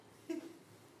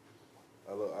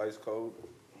little ice cold.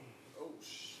 Oh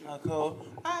shit. Ice cold.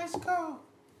 Ice cold.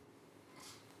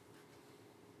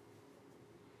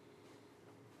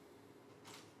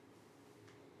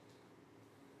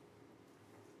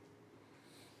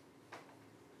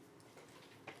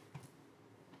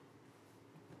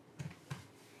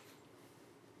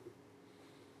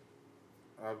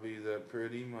 I'll be that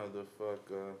pretty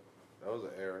motherfucker. That was an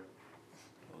era.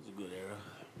 That was a good era.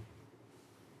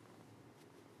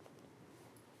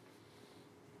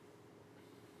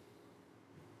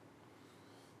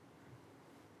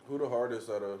 Who the hardest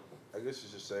out of? I guess you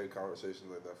should say conversations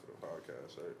like that for the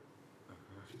podcast, right?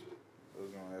 I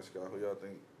was gonna ask y'all who y'all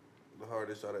think the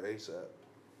hardest out of ASAP.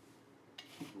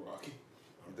 Rocky.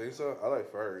 You think so? I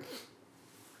like Ferg.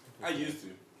 I used to.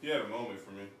 He had a moment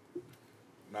for me.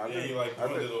 Nah, Yeah, he like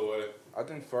dwindled away. I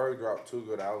think Ferg dropped 2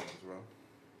 good albums, bro.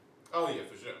 Oh yeah,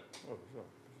 for sure. Oh, for sure.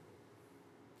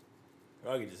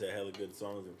 Rocky just had hella good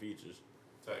songs and features.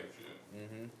 Type shit.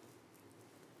 Mm-hmm.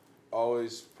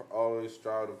 Always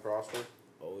strive to prosper.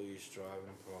 Always striving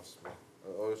to prosper.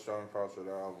 Always strive to prosper.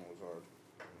 That album was hard.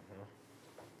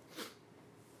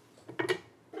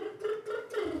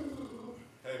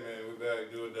 Hey man, we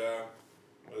back. Do or die.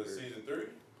 Was it season 3?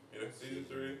 Yeah, season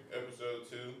 3, episode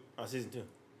 2. Oh, season 2.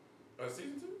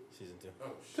 Season 2? Season 2.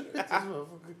 Oh shit.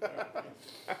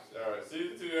 Alright,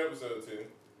 season 2, episode 2.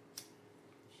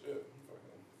 Shit, I'm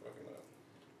fucking up.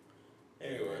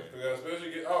 Anyway, we got a special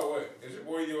guest. Oh wait, it's your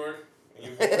boy York. And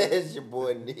your boy. It's your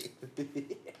boy Nick. And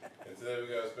today we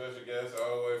got a special guest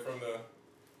all the way from the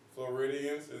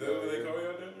Floridians. Is that what they call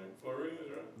y'all down there? Floridians,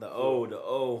 right? The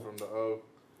O. From the O.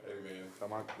 Hey man.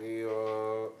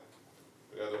 Tamakio.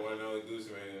 We got the one and only Goose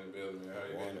Man in the building, man. How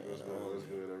you been? What's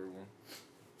good, everyone?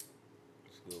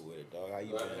 It's good with it, dog. How you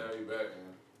Glad to been? have you back,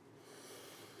 man.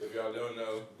 If y'all don't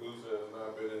know, Goose has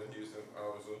not been in Houston,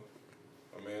 obviously.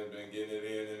 My man's been getting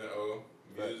it in the O.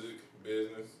 Music,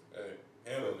 business, hey,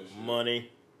 handling this shit. Money.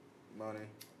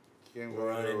 Can't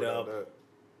Run anywhere it without up. that.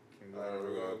 Alright,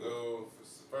 we're gonna go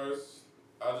first.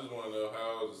 I just want to know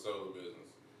how is the solo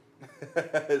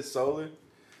business? It's solar.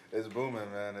 It's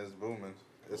booming, man. It's booming.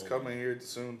 It's coming here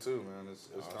soon too, man. It's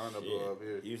time to blow up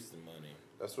here. Houston money.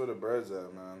 That's where the bread's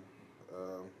at, man.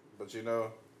 But you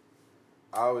know,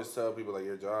 I always tell people like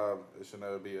your job, it should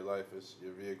never be your life. It's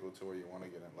your vehicle to where you want to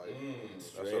get in life.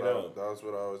 Straight up. That's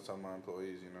what I always tell my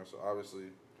employees. You know, so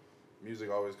obviously, music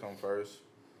always comes first.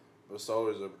 But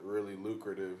solar is a really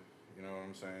lucrative. You know what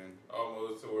I'm saying?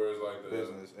 Almost to where it's like the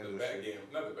Business, the industry. back end,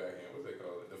 not the back end. What they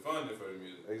call it? The funding for the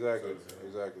music. Exactly. So,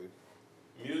 Exactly.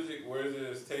 music, where is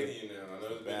it taking you now? I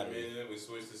know it's been a Battery. minute. We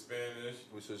switched to Spanish.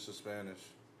 We switched to Spanish.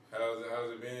 How's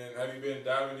it been? Have you been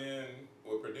diving in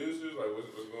with producers? Like,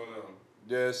 what's going on?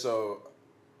 Yeah. So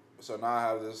now I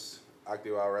have this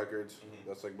Active Out Records. Mhm.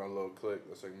 That's like my little clique.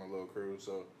 That's like my little crew.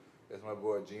 So it's my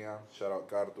boy Gian. Shout out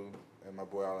Cartu. And my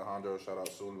boy Alejandro. Shout out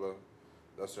Sulba.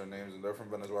 That's their names, and they're from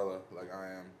Venezuela, like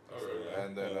I am. Oh, really?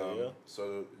 And then,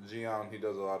 so Gian, he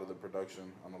does a lot of the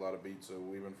production on a lot of beats, so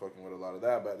we've been fucking with a lot of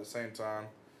that. But at the same time,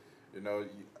 you know,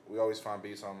 we always find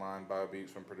beats online, buy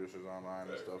beats from producers online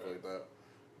and stuff like that.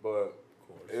 But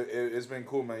it's been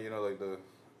cool, man. You know, like the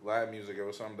live music, it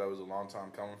was something that was a long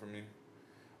time coming for me.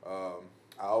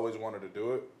 I always wanted to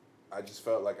do it. I just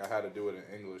felt like I had to do it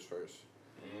in English first.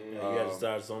 You got to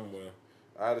start somewhere.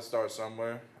 I had to start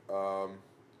somewhere.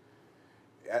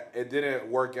 It didn't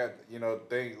work at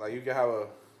thing like you can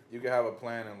have a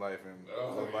plan in life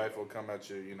and life will come at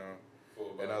you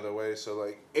in other ways. So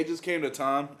like it just came to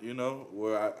time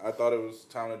where I thought it was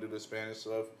time to do the Spanish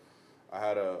stuff. I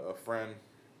had a friend,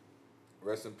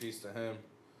 rest in peace to him,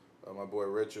 my boy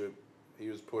Richard. He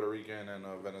was Puerto Rican and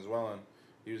Venezuelan.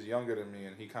 He was younger than me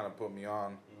and he kind of put me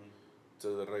on to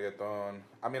the reggaeton.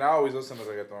 I mean I always listened to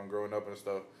reggaeton growing up and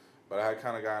stuff, but I had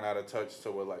kind of gotten out of touch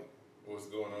to what's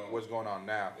going on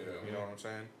now. Yeah. You know what I'm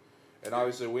saying? And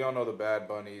obviously we all know the Bad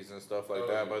Bunnies and stuff like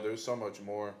that, but there's so much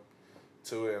more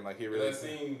to it. And like he really, Is that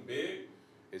scene big?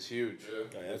 It's huge.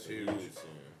 Yeah. It's huge.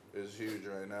 It's huge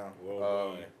right now.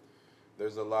 Worldwide.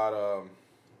 There's a lot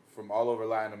from all over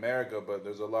Latin America, but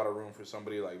there's a lot of room for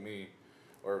somebody like me,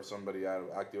 or somebody out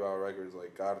of Active Out Records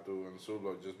like Cartu and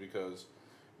Sulo, just because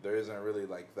there isn't really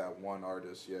like that one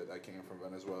artist yet that came from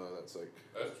Venezuela that's like.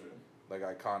 That's true. Like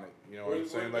iconic, you know Where, what I'm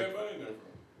saying? Where's Like Bad Bunny there from?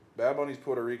 Bad Bunny's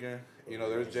Puerto Rican. You know,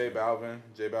 there's J Balvin.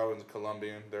 J Balvin's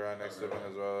Colombian. They're right next to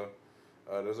Venezuela.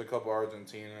 There's a couple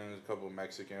Argentinians, a couple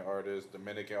Mexican artists,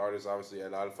 Dominican artists. Obviously,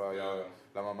 El Alfa, y'all.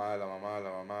 La Mama, La Mama,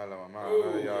 La Mama, La Mama.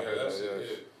 Ooh, Y'all heard that's that,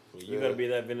 it. Well, you gotta be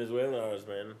that Venezuelan artist,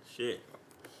 man. Shit.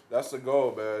 That's the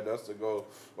goal, man. That's the goal,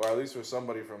 or at least for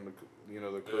somebody from the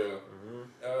the crew.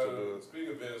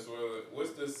 Speaking of Venezuela,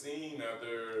 what's the scene out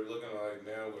there looking like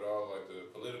now with all like the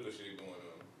political shit going on?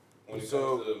 When it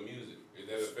comes to music, is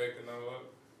that affecting all that?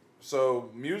 So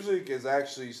music is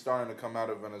actually starting to come out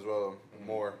of Venezuela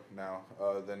more now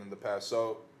than in the past.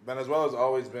 So Venezuela's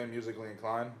always been musically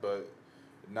inclined, but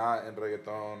not in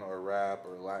reggaeton or rap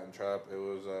or Latin trap. It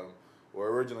was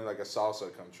we're originally like a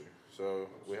salsa country. So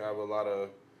we have a lot of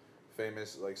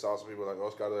famous like salsa people like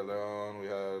Oscar de Leon. We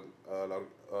had Los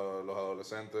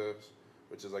Adolescentes,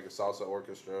 which is like a salsa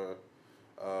orchestra.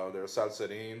 There's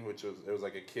Salserín, which was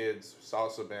like a kids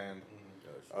salsa band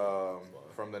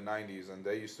from the 90s, and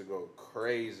they used to go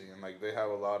crazy. And like they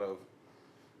have a lot of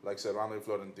like Serrano y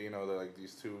Florentino, they're like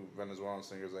these two Venezuelan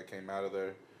singers that came out of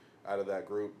that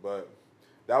group. But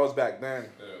that was back then.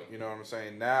 Yeah. You know what I'm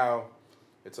saying? Now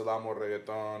it's a lot more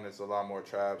reggaeton, it's a lot more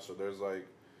trap. So there's like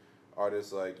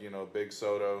artists like Big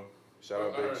Soto. Shout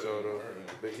out Big Soto.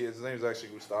 His name's actually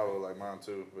Gustavo, like mine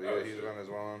too. But yeah, he's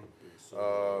Venezuelan.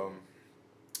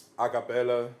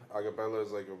 Acapella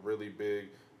is like a really big.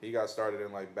 He got started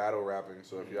in like battle rapping.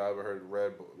 So if you ever heard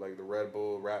the Red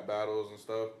Bull rap battles and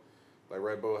stuff, like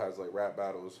Red Bull has like rap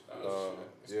battles.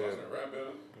 Yeah. Rap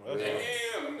battle. Damn,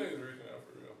 them niggas reaching out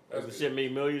for real. That's the shit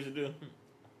Meek Mill used to do.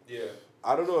 Yeah.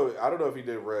 I don't know if he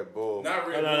did Red Bull. Not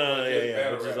Red Bull.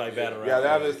 Yeah. It's just like battle rap. Yeah, they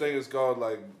have this thing. It's called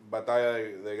like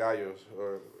Batalla de Gallos,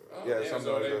 or something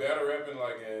so like they that. battle rapping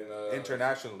like in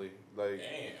internationally, like.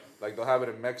 Damn. Like they'll have it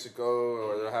in Mexico,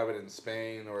 or they'll have it in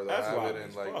Spain, or they'll have it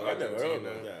in like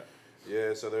Argentina.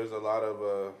 Yeah, so there's a lot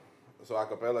of so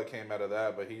Acapella came out of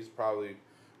that, but he's probably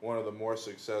one of the more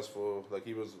successful. Like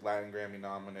he was Latin Grammy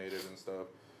nominated and stuff,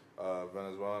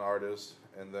 Venezuelan artist.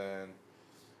 And then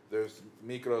there's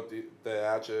Micro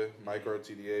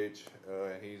TDH,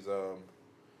 and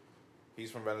he's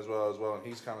from Venezuela as well, and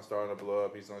he's kind of starting to blow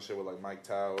up. He's done shit with like Mike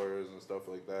Towers and stuff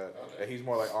like that. Okay. And he's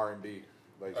more like R&B.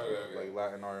 Like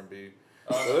Latin R&B.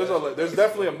 So there's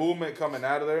definitely a movement coming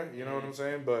out of there. You know what I'm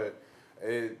saying? But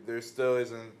there still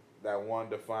isn't that one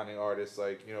defining artist.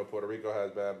 Like Puerto Rico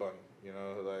has Bad Bunny.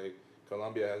 Like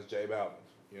Colombia has J Balvin.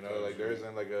 Like there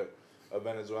isn't like a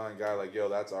Venezuelan guy like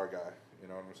that's our guy. You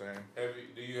know what I'm saying?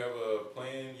 Do you have a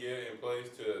plan yet in place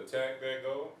to attack that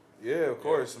goal? Yeah, of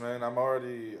course, man.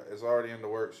 It's already in the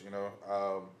works.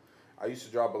 I used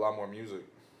to drop a lot more music,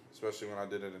 especially when I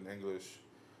did it in English.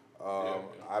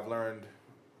 I've learned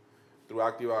through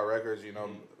Activa Records,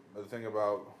 the thing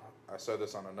about, I said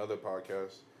this on another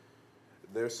podcast,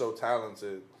 they're so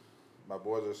talented. My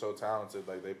boys are so talented,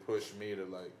 like they push me to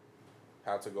like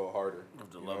have to go harder.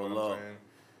 To level up.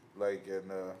 Like,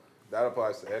 and that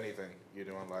applies to anything you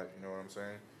do in life, you know what I'm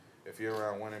saying? If you're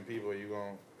around winning people, you're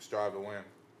going to strive to win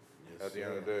at the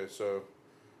end of the day. So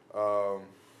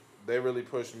they really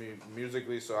push me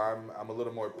musically, so I'm a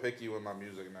little more picky with my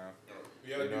music now.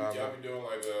 Y'all be doing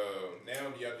like now?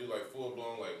 Do y'all do like full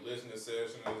blown like listening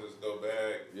sessions? Just go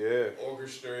back. Yeah.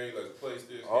 Orchestrate. Let's place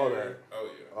this. All here. that. Oh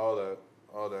yeah.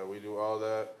 All that. We do all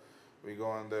that. We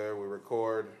go in there. We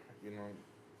record.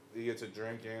 We get to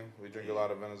drinking. We drink a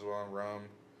lot of Venezuelan rum.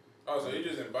 Oh, so you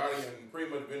just embodying pretty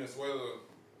much Venezuela.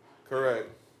 Correct.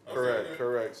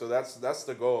 Correct. So that's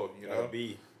the goal. You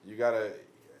gotta.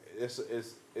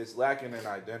 It's lacking in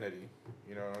identity.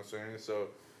 You know what I'm saying? So.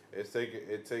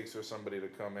 It takes for somebody to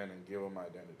come in and give them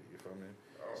identity. You feel me?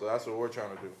 Oh. So that's what we're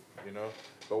trying to do,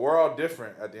 But we're all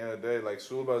different at the end of the day. Like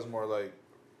Sulba is more like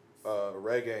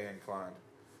reggae inclined,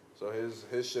 so his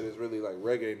shit is really like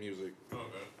reggae music.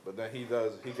 Okay. But then he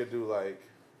could do like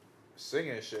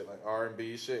singing shit, like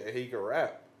R&B shit, and he could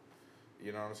rap.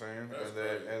 You know what I'm saying?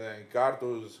 And then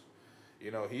Cartus,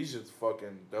 he's just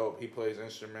fucking dope. He plays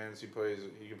instruments. He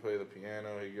can play the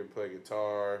piano. He can play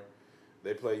guitar.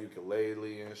 They play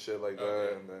ukulele and shit like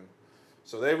that, and then,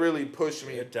 so they really push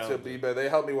me to be better. They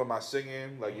help me with my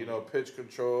singing, like pitch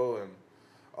control and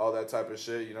all that type of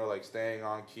shit. Like staying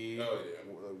on key,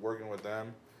 working with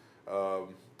them.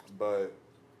 But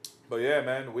yeah,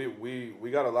 man, we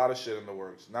got a lot of shit in the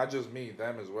works. Not just me,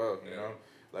 them as well. You know,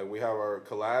 like we have our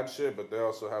collab shit, but they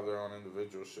also have their own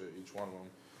individual shit. Each one of them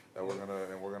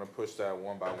that we're gonna push that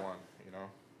one by one.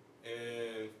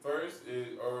 And first,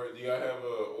 or do y'all have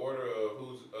an order of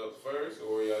who's up first,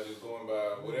 or y'all just going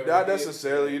by whatever? Not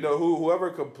necessarily.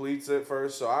 Whoever completes it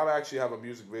first. So I actually have a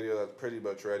music video that's pretty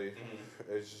much ready.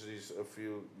 Mm-hmm. It's just a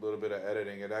little bit of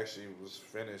editing. It actually was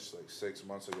finished like 6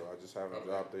 months ago. I just haven't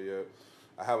dropped it yet.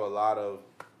 I have a lot of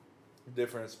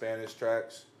different Spanish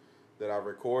tracks that I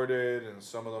recorded, and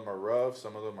some of them are rough,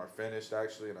 some of them are finished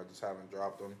actually, and I just haven't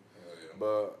dropped them.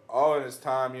 But all in its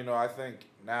time, I think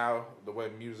now the way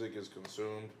music is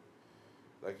consumed,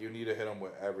 Like you need to hit them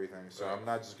with everything. So I'm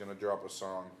not just gonna drop a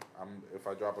song. If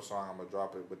I drop a song, I'm gonna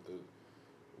drop it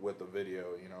with the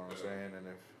video. You know what I'm saying?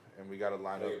 And we gotta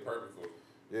line up. Make it purposeful.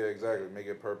 Yeah, exactly. Make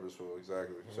it purposeful.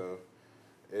 Exactly. So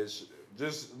it's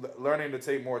just learning to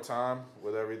take more time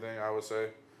with everything. I would say,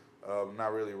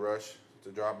 not really rush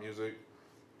to drop music,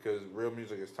 because real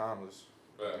music is timeless.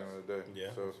 At the end of the day. Yeah.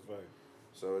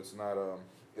 So it's not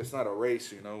a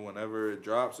race. You know, whenever it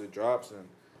drops, and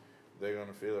they're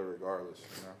gonna feel it regardless.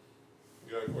 You know.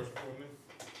 You got a question for me?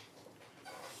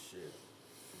 Shit.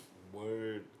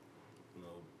 Word. No.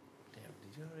 Damn.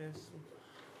 Did you know this?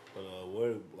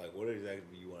 What exactly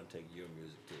do you want to take your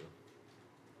music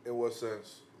to? In what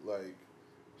sense? Like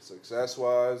success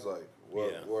wise, like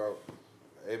what? Yeah. Well,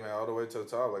 hey man, all the way to the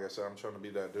top. Like I said, I'm trying to be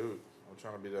that dude. I'm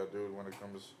trying to be that dude when it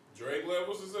comes. Drake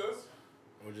level success?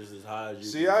 Or just as high as you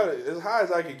See, as high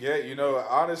as I could get. You know,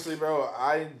 honestly, bro,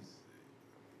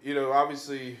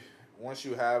 obviously, once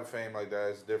you have fame like that,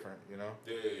 it's different. You know.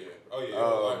 Yeah. Oh yeah, a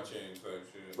life change type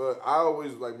shit. But I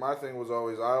always my thing was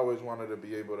always I always wanted to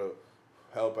be able to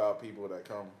help out people that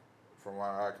come from where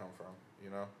I come from. You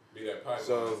know. Be that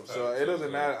pipeline. So it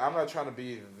doesn't matter. I'm not trying to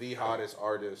be the hottest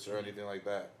artist or anything like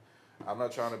that. I'm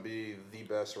not trying to be the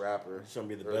best rapper. You're trying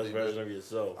to be the best version of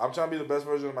yourself. I'm trying to be the best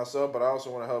version of myself, but I also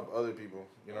want to help other people.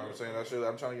 You know what I'm saying?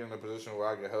 I'm trying to get in a position where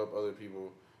I can help other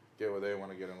people get what they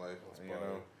want to get in life. You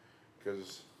know,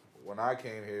 because when I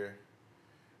came here,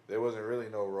 there wasn't really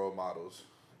no role models.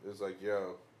 It's like,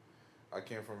 yo, I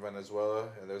came from Venezuela,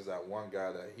 and there's that one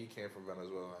guy that he came from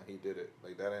Venezuela and he did it.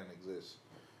 Like that didn't exist.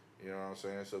 You know what I'm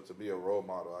saying? So to be a role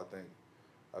model, I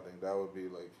think that would be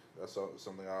like that's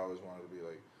something I always wanted to be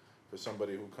like. For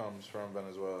somebody who comes from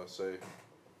Venezuela, say,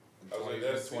 I was like,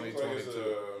 that seems like it's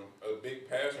a big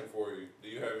passion for you. Do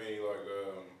you have any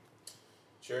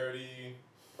charity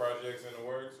projects in the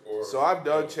works? Or so I've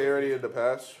done charity in the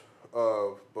past,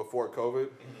 before COVID.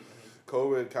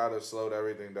 COVID kind of slowed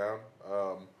everything down.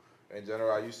 In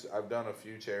general, I've done a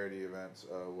few charity events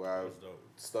where I've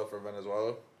stuff for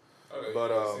Venezuela. Okay,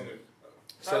 but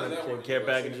sending care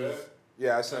packages.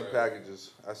 Yeah, I sent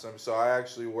packages. So I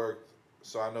actually worked.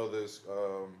 So I know this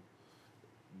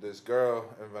girl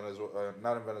in Venezuela,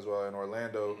 not in Venezuela, in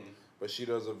Orlando, but she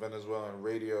does a Venezuelan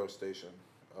radio station.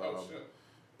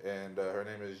 And her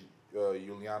name is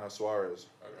Juliana Suarez.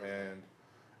 Okay. And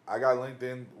I got linked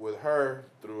in with her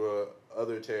through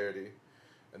other charity,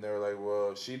 and they were like,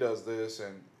 well, she does this,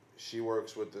 and she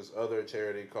works with this other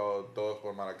charity called Todos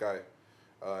por Maracay.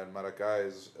 And Maracay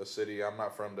is a city, I'm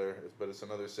not from there, but it's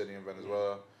another city in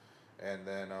Venezuela. And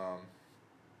then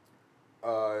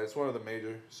it's one of the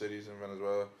major cities in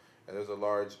Venezuela, and there's a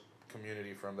large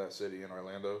community from that city in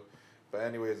Orlando. But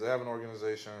anyways, they have an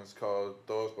organization. It's called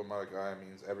Todos por Maracay. It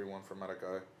means everyone from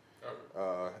Maracay.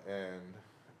 Okay. And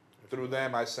through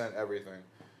them, I sent everything.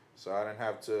 So I didn't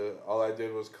have to. All I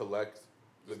did was collect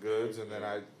the goods, and then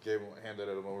I handed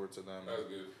them over to them. That's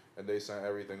good. And they sent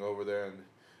everything over there, and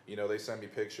they sent me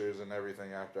pictures and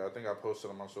everything after. I think I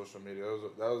posted them on social media.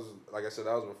 That was like I said,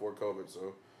 that was before COVID.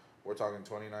 So. We're talking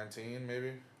 2019,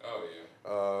 maybe. Oh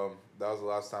yeah. That was the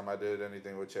last time I did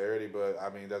anything with charity, but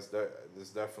I mean that's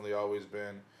definitely always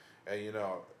been, and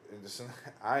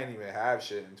I didn't even have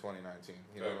shit in 2019.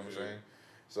 You know what I'm saying?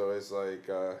 So it's like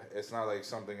it's not like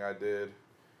something I did,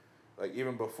 like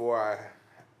even before I,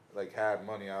 had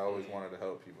money. I always wanted to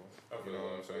help people. You know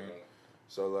what I'm saying?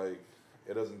 So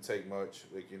it doesn't take much.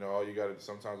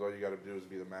 Sometimes all you gotta do is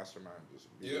be the mastermind. Just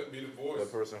be the voice. The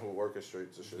person who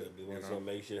orchestrates the shit. Be the one to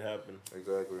make shit happen.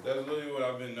 Exactly. That's really what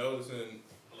I've been noticing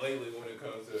lately when it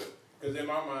comes to, because in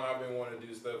my mind I've been wanting to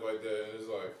do stuff like that, and it's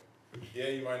like, yeah,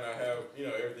 you might not have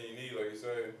everything you need, like you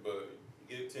say, but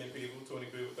get 10 people, 20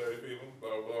 people, 30 people,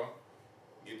 blah blah blah.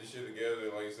 Get the shit together,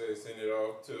 and like you said, send it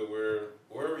off to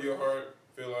wherever your heart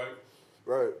feel like.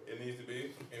 Right. It needs to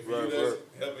be. And for you, that's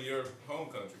helping your home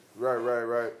country.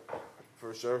 Right.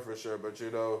 For sure. But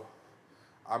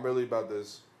I'm really about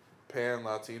this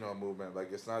pan-Latino movement.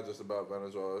 Like, it's not just about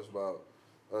Venezuela. It's about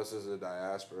us as a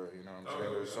diaspora, you know what I'm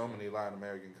saying? There's so many Latin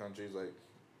American countries. Like,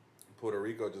 Puerto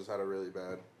Rico just had a really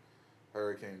bad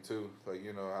hurricane, too. Like,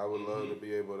 I would love to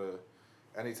be able to,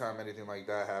 anytime anything like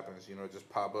that happens, just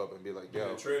pop up and be like,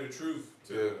 yo. Trade the truth,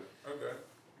 too. Yeah. Okay.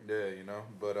 Yeah,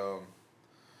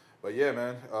 But yeah,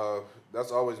 man,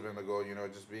 that's always been the goal,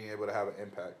 just being able to have an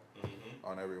impact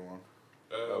on everyone.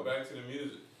 Back to the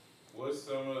music. What's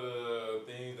some of the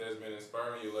things that's been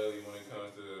inspiring you lately when it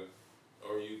comes to,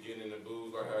 or you getting in the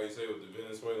booth, like how you say with the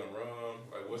Venezuelan rum?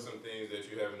 Like, what's some things that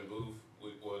you have in the booth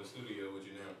or the studio with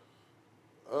you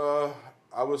now?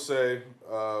 I would say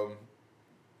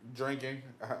drinking.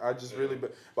 I just really,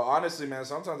 but honestly, man,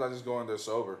 sometimes I just go in there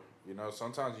sober. You know,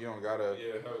 sometimes you don't gotta.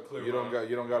 Yeah, have a clear you don't mind. got.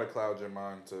 You don't gotta cloud your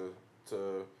mind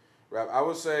to rap. I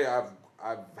would say I've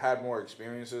had more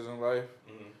experiences in life.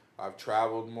 Mm-hmm. I've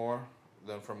traveled more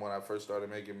than from when I first started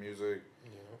making music.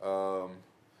 Yeah.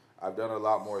 I've done a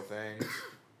lot more things.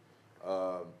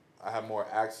 I have more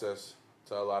access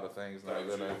to a lot of things now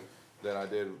than I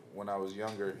did when I was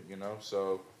younger. You know,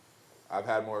 so I've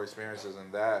had more experiences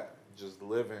in that. Just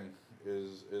living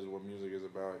is what music is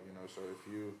about. You know, so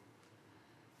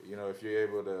if you're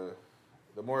able to,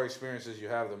 the more experiences you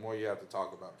have, the more you have to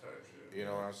talk about. You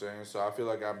know what I'm saying? So I feel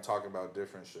like I'm talking about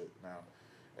different shit now,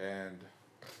 and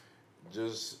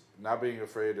just not being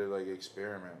afraid to like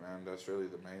experiment, man. That's really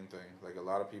the main thing. Like a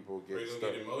lot of people get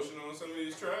stuck. Get emotional on some of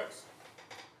these tracks.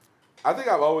 I think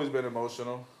I've always been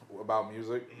emotional about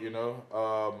music. Mm-hmm. You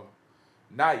know,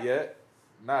 not yet.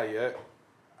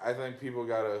 I think people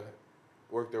gotta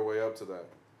work their way up to that.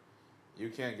 You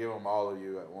can't give them all of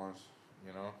you at once.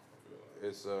 You know,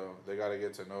 it's they gotta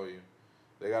get to know you.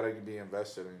 They gotta be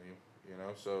invested in you. You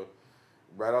know, so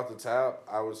right off the top,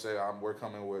 I would say we're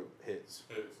coming with hits.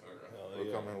 Okay.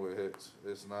 We're coming with hits.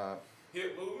 It's not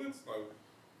hit movements, like.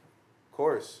 Of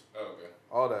course. Oh, okay.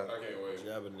 All that. I can't wait.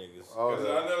 Jabbing niggas. All that.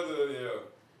 I know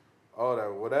all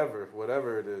that,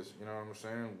 whatever it is, you know what I'm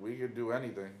saying? We could do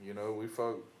anything, you know. We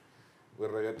fuck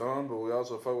with reggaeton, but we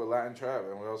also fuck with Latin trap,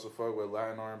 and we also fuck with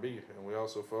Latin R&B, and we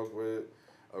also fuck with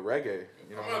a reggae.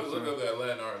 You know, I'm about to look up that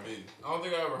Latin R&B. I don't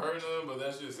think I ever heard of them, but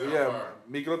that shit sounds fire. Yeah,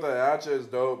 Micro Teacha is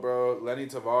dope, bro. Lenny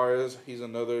Tavares, he's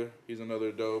another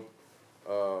dope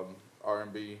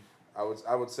R&B. I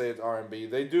would say it's R&B.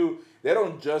 They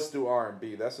don't just do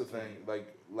R&B. That's the thing.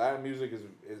 Like Latin music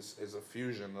is a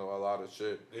fusion of a lot of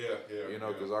shit. Yeah. You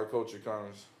know, because our culture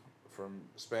comes from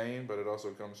Spain, but it also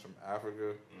comes from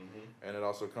Africa, and it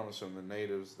also comes from the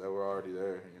natives that were already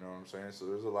there. You know what I'm saying? So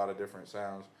there's a lot of different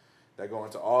sounds that go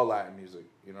into all Latin music.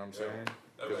 You know what I'm saying?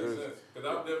 That makes sense. Because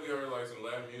I've definitely heard like some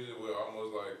Latin music with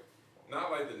almost like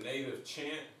not like the native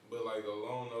chant, but like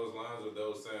along those lines with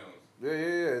those sounds.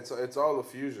 Yeah. It's all a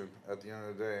fusion at the end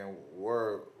of the day, and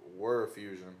we're a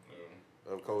fusion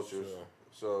of cultures. Sure.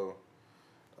 So,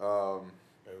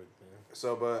 everything.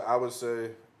 So, but I would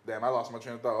say, damn, I lost my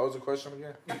train of thought. What was the question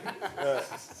again?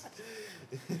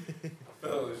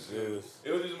 Oh, shit.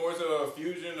 It was just more so a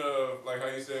fusion of, like how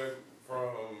you said,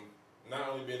 from not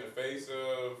only being the face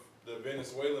of the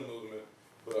Venezuelan movement,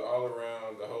 but all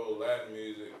around the whole Latin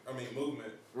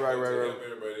movement. Right. To help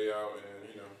everybody out and,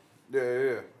 you know.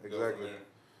 Yeah, exactly.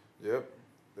 Yep,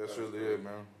 that's really it,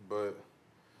 man. But,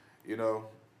 you know,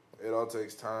 it all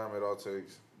takes time, it all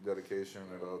takes dedication,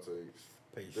 it all takes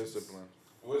patience, discipline.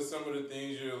 What's some of the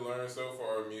things you learned so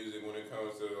far in music when it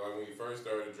comes to, like, when you first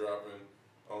started dropping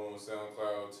on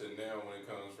SoundCloud to now when it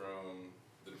comes from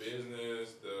the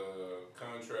business, the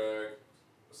contract?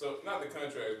 So, not the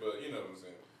contract, but you know what I'm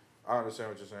saying. I understand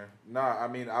what you're saying. Nah, I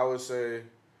mean, I would say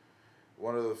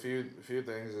one of the few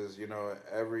things is, you know,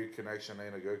 every connection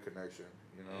ain't a good connection.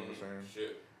 You know what I'm saying?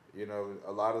 Shit. You know,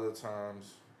 a lot of the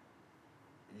times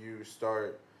you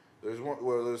start,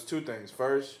 there's two things.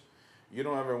 First, you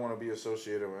don't ever want to be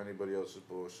associated with anybody else's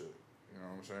bullshit. You know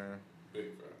what I'm saying?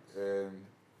 Big facts. And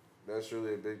that's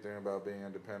really a big thing about being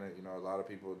independent. You know, a lot of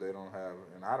people, they don't have,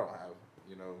 and I don't have,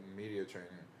 you know, media training.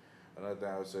 Another thing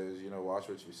I would say is, you know, watch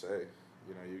what you say.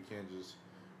 You know, you can't just,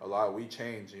 we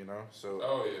change, you know. So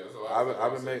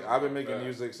I've been making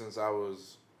music since I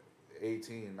was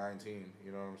 18, 19,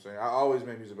 you know what I'm saying? I always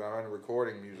made music, but I've been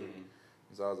recording music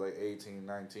since I was like 18,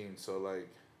 19. So like,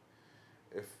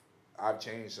 if I've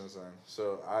changed since then.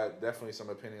 So I definitely, some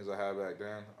opinions I had back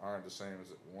then aren't the same as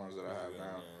the ones that I have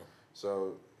now. Yeah.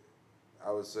 So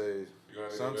I would say you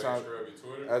sometimes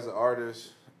as an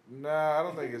artist, nah, I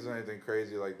don't think it's anything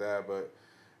crazy like that, but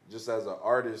just as an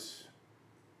artist,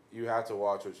 you have to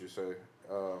watch what you say.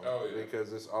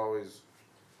 Because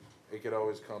it could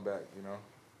always come back, you know?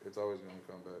 It's always going to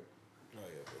come back. Oh,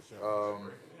 yeah, for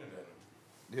sure.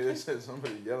 Yeah, they said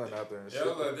somebody yelling out there and shit. I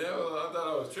was like, damn, I thought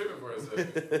I was tripping for a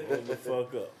second. Hold the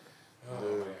fuck up.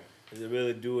 Oh, man. Is it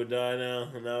really do or die now?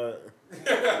 My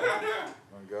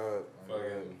God.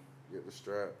 Get the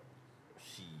strap.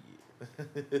 Shit.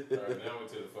 Alright, now we're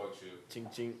to the fuck shit. Ching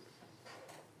ching.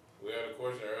 We had a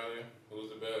question earlier. Who's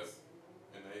the best?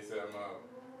 And they said I'm out.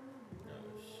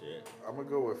 Oh, shit. I'm going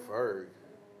to go with Ferg.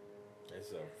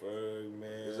 It's a Ferg,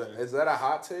 man. Is that a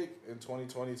hot take in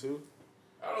 2022?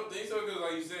 I don't think so, because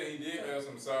like you said, he did have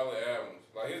some solid albums.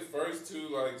 Like his first two,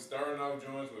 like starting off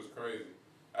joints was crazy.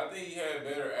 I think he had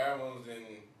better albums than,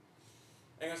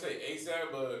 I ain't gonna say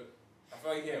ASAP, but I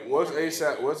feel like he had more. What's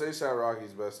ASAP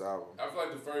Rocky's best album? I feel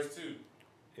like the first two.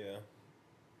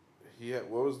 Yeah.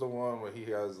 What was the one where he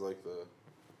has like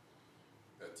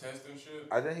That testing shit.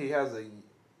 I think he has a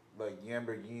like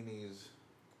Lamborghinis.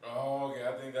 Oh, okay.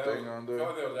 I think that thing was. on I there.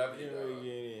 thought that was after he died.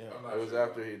 Yeah. I'm not It was sure.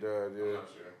 after he died. Yeah. I'm not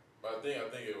sure, but I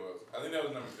think it was. I think that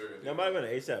was number 3. That might have been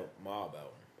an ASAP Mob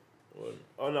album.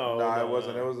 Oh no. Nah, it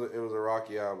wasn't. It was a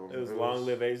Rocky album. It was Long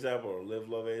Live ASAP or Live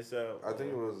Love ASAP. I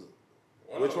think it was.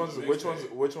 One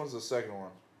Which one's the second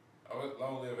one?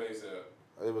 Long Live ASAP.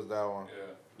 It was that one.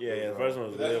 Yeah. Yeah. The first one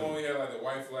was That's Live. the one we had like the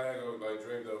white flag or like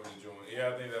draped over the joint. Yeah,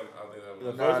 I think that The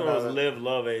was. first one was Live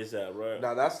Love ASAP, right?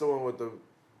 Nah, that's the one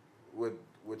with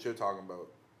what you're talking about.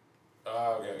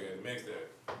 Okay, mixtape.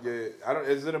 Yeah, I don't.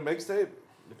 Is it a mixtape?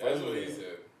 That's what he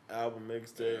said. Album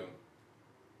mixtape.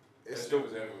 It's still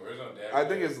was everywhere. It's on Dad. I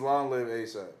think it's Long Live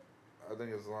ASAP.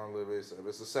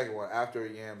 It's the second one after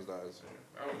Yams dies.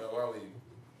 I don't know why we.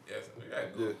 Yes, we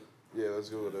got good. Yeah, let's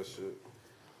go with that shit.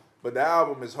 But that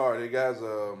album is hard. It has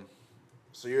so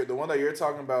you're the one that you're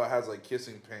talking about has like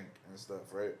Kissing Pink and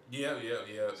stuff, right? Yeah.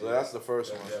 So that's the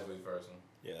first one. Definitely the first one.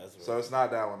 Yeah, that's right. So it's not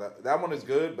that one. That one is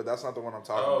good, but that's not the one I'm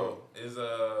talking about.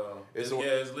 It's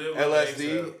it's Live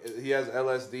LSD. He has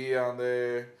LSD on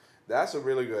there. That's a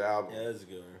really good album. Yeah, that's a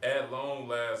good one. At Long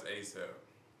Last ASAP.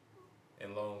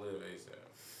 And Long Live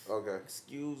ASAP. Okay.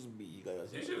 Excuse me.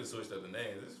 You should have switched up the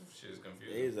names. This shit is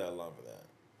confusing. He's out long for that.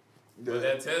 But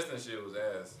that testing shit was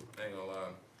ass. I ain't gonna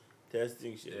lie.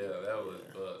 Testing shit. Yeah, that was.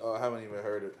 I haven't even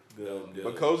heard it. Good.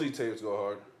 But Cozy tapes go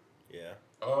hard. Yeah.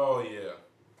 Oh yeah.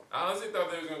 I honestly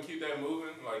thought they was gonna keep that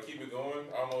moving, like keep it going,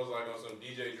 almost like on some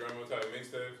DJ Drummer type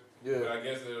mixtapes. Yeah. But I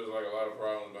guess there was like a lot of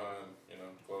problems behind,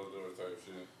 closed doors type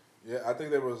shit. Yeah, I think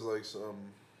there was like some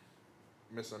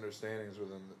misunderstandings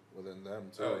within them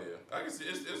too. Oh yeah, I can see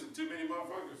it's too many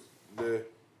motherfuckers. Yeah.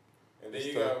 And then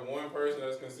you got one person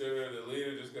that's considered the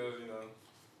leader just because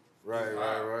Right.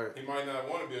 He might not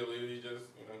want to be a leader. He just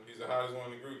he's the hottest one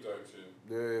in the group type shit.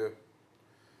 Yeah.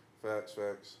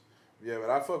 Facts. Yeah, but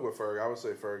I fuck with Ferg. I would say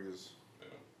Ferg is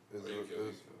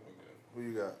who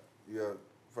you got? You got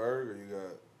Ferg or you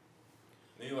got?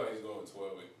 He's going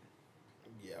 12.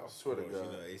 Yeah, I swear to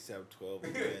God. ASAP 12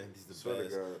 man, he's the swear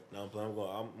best. To God. No, I'm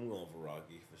going for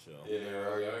Rocky for sure.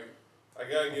 Yeah, I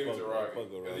gotta give it to Rocky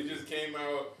because he just came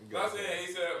out. Not saying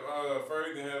ASAP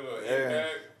Ferg didn't have an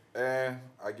impact. And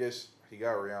I guess he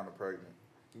got Rihanna pregnant.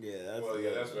 Yeah, that's for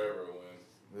everyone.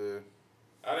 Yeah.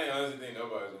 I didn't honestly think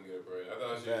nobody was gonna get a break. I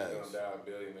thought she was gonna die a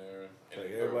billionaire.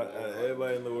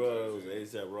 Everybody in the world was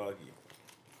ASAP Rocky.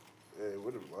 Hey,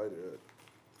 what is light at?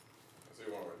 I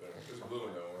see one right there. This blue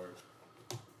one don't work.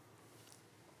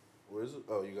 Where is it?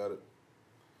 Oh, you got it.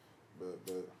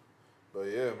 But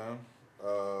yeah, man.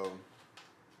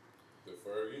 The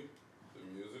Fergie, the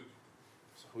music.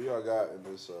 So who y'all got in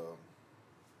this?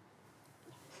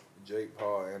 Jake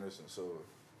Paul, Anderson Silva.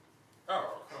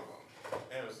 Oh, come on,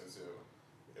 Anderson Silva.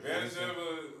 If Anderson Silva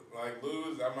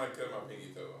lose, I might cut my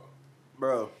pinky toe off.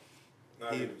 Bro,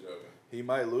 Not even joking. He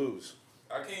might lose.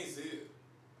 I can't see it.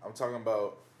 I'm talking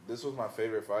about. This was my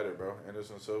favorite fighter, bro,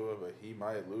 Anderson Silva, but he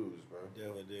might lose, bro.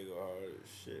 Definitely did go hard as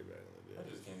shit back in the day. I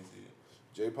just can't see it.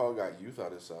 J. Paul got youth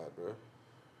out his side, bro.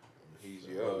 He's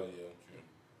young. Oh,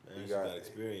 yeah, true. He got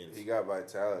experience. He got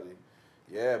vitality.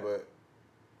 Yeah, but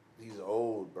he's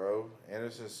old, bro.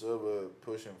 Anderson Silva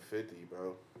pushing 50,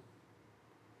 bro.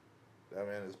 That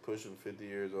man is pushing 50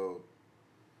 years old.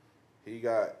 He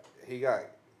got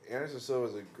Anderson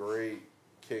Silva's a great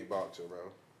kickboxer,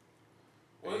 bro.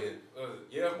 What?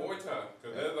 Yeah, Muay Thai,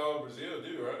 because that's all Brazil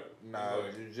do, right? Nah,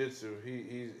 jiu-jitsu.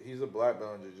 He's a black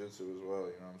belt in jiu-jitsu as well.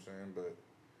 You know what I'm saying?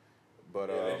 But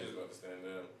yeah, they just about to stand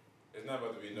up. It's not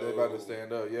about to be no. They're about to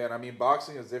stand up. Yeah, and I mean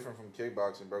boxing is different from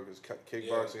kickboxing, bro. Because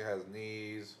kickboxing has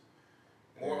knees.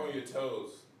 More on your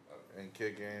toes. And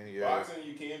kicking, yeah. Boxing,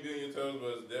 you can be on your toes,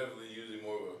 but it's definitely usually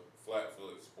more of a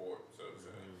flat-footed sport, so to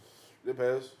say.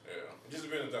 Depends. Yeah, it just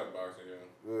depends on the type of boxing,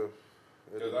 yeah.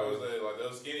 Because I would say,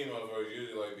 those skinny motherfuckers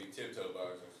usually, be tip-toe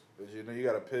boxers. But you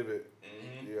got to pivot.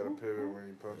 Mm-hmm. You got to pivot when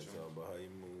you punch It's him. all about how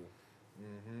you move.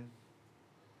 Mm-hmm.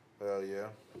 Hell yeah.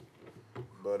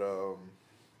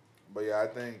 But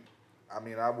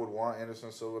yeah, I would want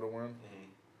Anderson Silva to win. Mm-hmm.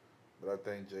 But I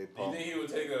think Jay Do you Paul. think he would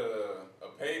take a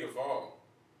pay to fall?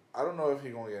 I don't know if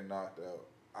he's gonna get knocked out.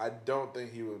 I don't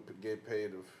think he would get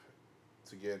paid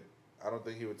to get. I don't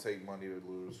think he would take money to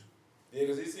lose. Yeah,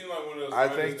 because he seemed like one of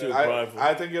those.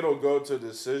 I think it'll go to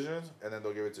decision, and then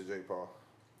they'll give it to Jake Paul.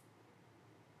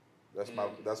 That's my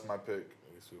pick.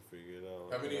 I guess we'll figure it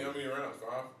out. How many rounds?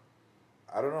 5?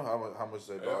 I don't know how much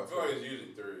they I box. feel like it's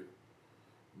usually 3.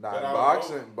 Nah, But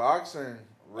boxing,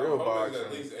 real boxing.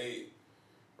 At least 8.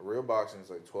 Real boxing is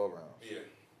like 12 rounds. Yeah.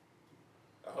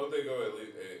 I hope they go at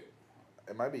least 8.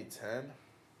 It might be 10.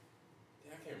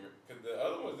 Yeah, I can't remember. Because the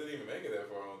other ones didn't even make it that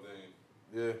far, I don't think.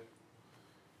 Yeah.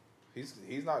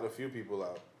 He's knocked a few people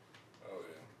out. Oh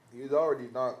yeah. He's already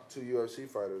knocked 2 UFC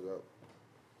fighters out.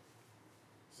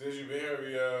 Since you've been here, have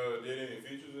you did any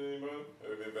features with anybody?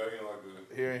 Have you been back in like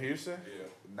the... Here in Houston? Yeah.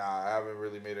 Nah, I haven't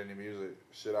really made any music.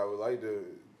 Shit, I would like to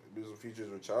do some features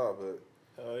with y'all, but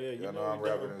Oh yeah, you know I'm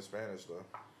rapping in Spanish though.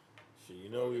 Shit, you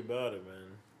know we about it,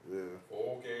 man. Yeah.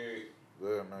 Okay.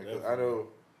 Yeah, man. 'Cause I know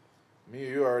me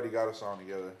and you already got a song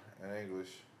together in English.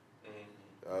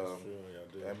 That's true, y'all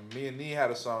do. And me and Nee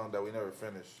had a song that we never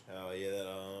finished. Oh yeah, that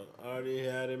already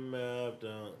had it mapped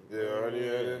out. Yeah, already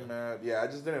had it, man. Yeah, I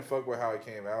just didn't fuck with how it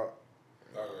came out.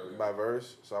 My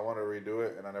verse, so I wanted to redo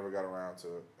it, and I never got around to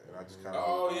it, and I just kind of.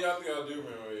 Oh yeah, I think I do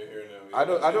remember hearing that.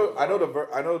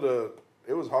 I know the.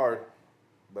 It was hard,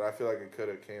 but I feel like it could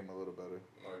have came a little better.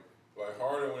 Like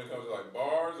harder when it comes to like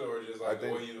bars, or just like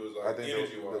the way you was like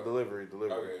energy wise. The delivery.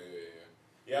 Okay,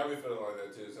 yeah. I be feeling like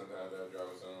that too. Sometimes after I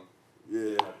drop a song.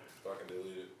 Yeah. Fucking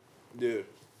delete it. Yeah.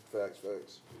 Facts.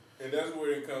 And that's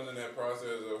where it comes in that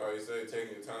process of how you say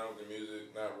taking your time with the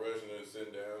music, not rushing it,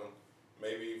 sitting down.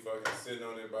 Maybe fucking sitting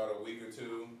on it about a week or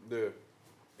two. Yeah.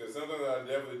 Because sometimes I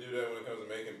definitely do that when it comes to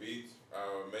making beats.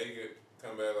 I'll make it,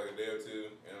 come back like a day or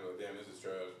two, and I'm like, damn, this is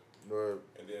trash. Right.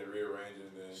 And then rearrange it.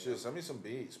 And then, Shit, send me some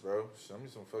beats, bro. Send me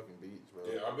some fucking beats, bro.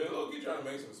 Yeah, I've been low-key trying to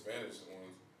make some Spanish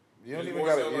ones. You don't even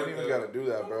gotta do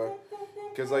that, bro.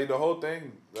 Cause like the whole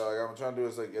thing, like I'm trying to do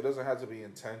is like it doesn't have to be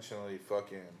intentionally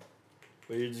fucking.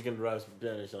 But you're just gonna write some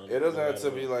Spanish on it. It doesn't have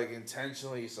to be like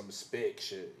intentionally some spick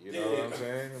shit. You know what I'm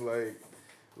saying?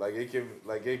 Like it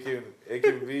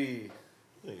can be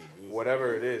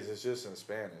whatever it is. It's just in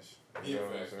Spanish. You know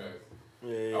what I'm saying?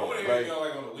 Yeah. I want to hear you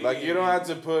like on the weekend. Like you don't have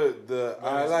to put the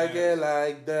I like it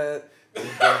like that.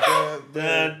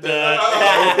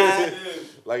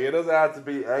 Like it doesn't have to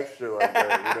be extra like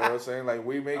that. You know what I'm saying? Like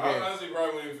we making. I honestly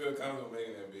probably wouldn't even feel comfortable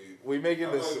making that beat. We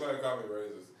making this. Call me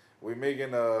racist. We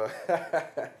making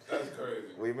That's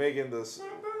crazy. We making this.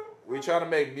 We trying to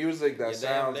make music that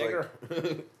sounds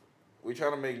like. We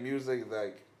trying to make music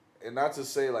like, and not to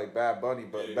say like Bad Bunny,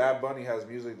 but Bad Bunny has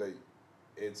music that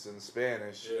it's in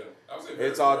Spanish. Yeah, I would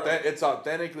say it's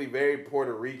authentically very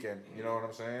Puerto Rican. You know what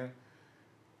I'm saying?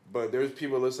 But there's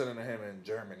people listening to him in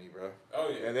Germany, bro. Oh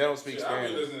yeah. And they don't speak Spanish.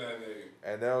 I be listening to that nigga.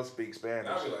 And they don't speak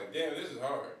Spanish. I'll be like, damn, this is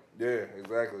hard. Yeah,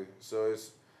 exactly. So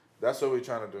that's what we're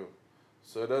trying to do.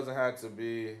 So it doesn't have to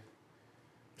be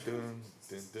dun,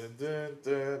 dun, dun, dun,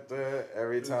 dun, dun,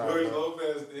 every time. George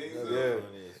Lopez thing.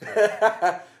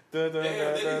 Yeah. Damn,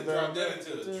 they just dropped that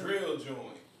into a drill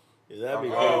joint. Yeah, that'd be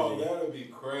crazy. Oh, that would be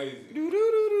crazy.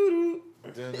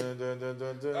 Dun, dun, dun, dun,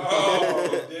 dun, dun. Oh,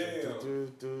 damn.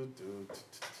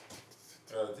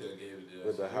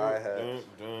 With the hi-hat.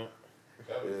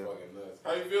 That'd be fucking nuts.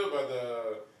 How you feel about the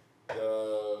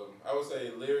I would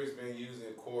say lyrics being used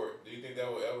in court? Do you think that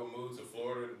will ever move to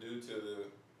Florida due to the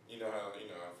you know how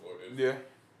Florida is? Yeah.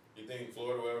 You think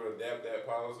Florida will ever adapt that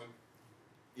policy?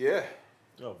 Yeah.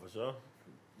 Oh, for sure.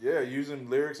 Yeah, using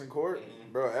lyrics in court,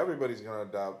 bro. Everybody's gonna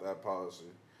adopt that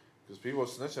policy, because people are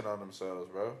snitching on themselves,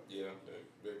 bro. Yeah,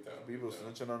 big time. People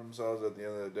snitching on themselves at the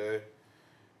end of the day,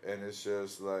 and it's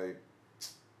just like,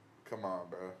 come on,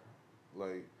 bro.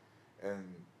 Like,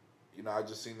 and you know, I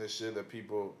just seen this shit that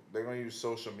they're gonna use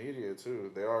social media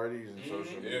too. They're already using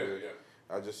social media.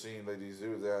 Yeah. I just seen like these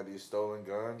dudes, they had these stolen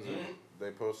guns, and they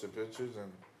posted pictures,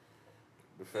 and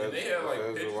the feds. And they had like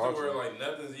pictures where like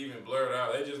nothing's even blurred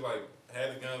out. They just like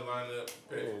had the guns lined up.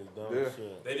 They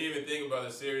didn't even think about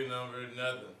the serial number.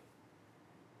 Nothing.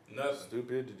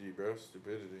 Stupidity, bro.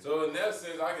 Stupidity. So in that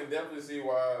sense, I can definitely see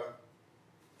why.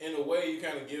 In a way, you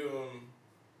kind of give them,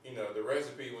 the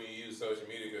recipe when you use social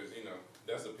media, because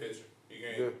that's a picture. You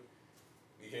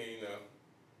can't,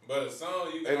 But a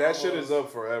song you can. And that shit is up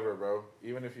forever, bro.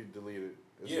 Even if you delete it.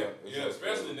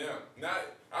 Especially now.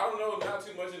 I don't know, not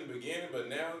too much in the beginning, but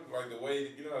now, like the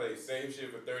way they save shit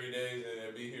for 30 days and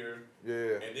it'll be here.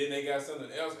 Yeah. And then they got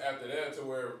something else after that to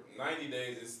where 90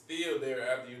 days is still there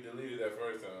after you deleted that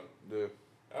first time. Yeah.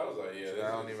 I was like,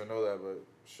 I don't even know that, but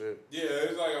shit.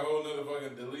 Yeah, it's like a whole nother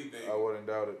fucking delete thing. I wouldn't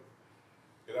doubt it.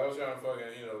 Cause I was trying to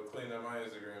fucking clean up my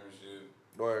Instagram and shit.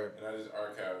 Right. And I just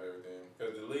archived everything.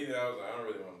 Cause deleting, I was like, I don't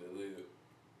really want to delete it.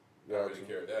 I don't really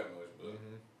care that much, but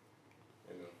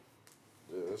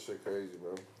Yeah, that shit crazy,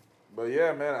 bro. But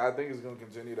yeah, man, I think it's gonna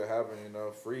continue to happen.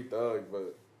 Free Thug,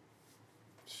 but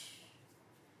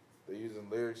they using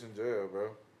lyrics in jail,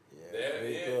 bro.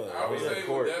 Yeah. I would say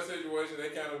with that situation, they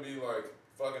kind of be like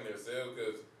fucking themselves,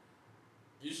 because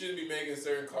you shouldn't be making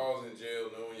certain calls in jail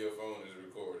knowing your phone is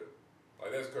recorded.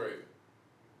 Like, that's crazy.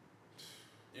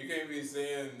 You can't be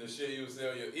saying the shit you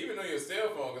sell even on your cell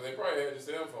phone, because they probably had your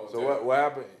cell phone. So what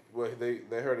happened?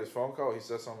 They heard his phone call. He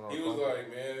said something on the phone. He was like,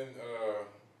 man,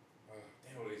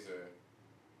 What he said?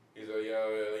 He's like, y'all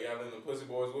letting the pussy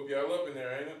boys whoop y'all up in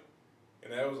there, ain't it?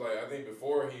 And that was like, I think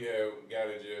before he had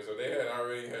got in jail, so they had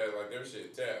already had like their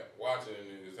shit tapped, watching the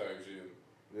niggas type shit.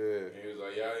 Yeah. And he was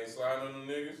like, y'all ain't sliding on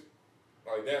them niggas,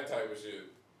 like that type of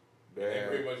shit. Damn. And they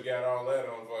pretty much got all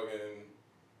that on fucking,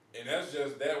 and that's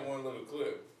just that one little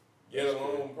clip. Yet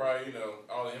alone, probably, you know,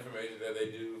 all the information that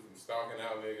they do from stalking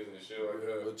out niggas and shit like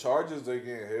that. The charges they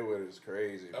getting hit with is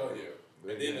crazy. Oh, bro. yeah.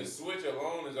 And then the switch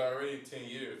alone is already 10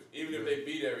 years. Even if they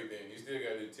beat everything, you still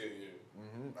got to do 10 years.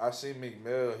 Mm-hmm. I seen Meek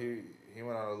Mill, he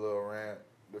went on a little rant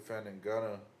defending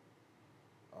Gunna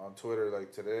on Twitter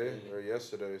like today or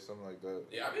yesterday, something like that.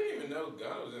 Yeah, I didn't even know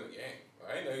Gunna was in the game.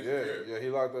 I didn't know he was Yeah, he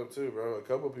locked up too, bro. A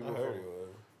couple people from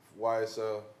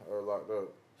YSL are locked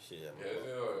up. Shit,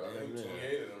 I think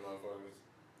 28 of them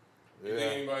motherfuckers. You Yeah.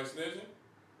 think anybody snitching?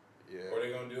 Yeah. Or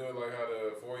they gonna do it like how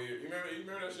the 4 years? You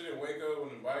remember that shit in Waco when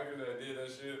the bikers that did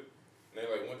that shit? And they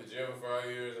like went to jail for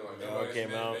 5 years and like nobody came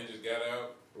snitched. out. They just got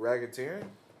out. Racketeering?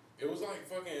 It was like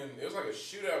a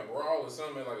shootout brawl or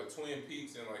something like a Twin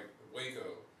Peaks in like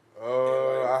Waco.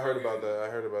 Oh, like, I heard about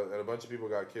that. And a bunch of people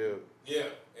got killed. Yeah,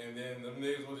 and then them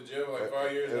niggas went to jail for like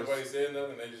 5 years. Nobody said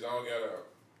nothing. They just all got out.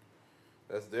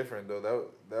 That's different though.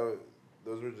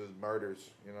 Those were just murders.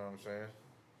 You know what I'm saying?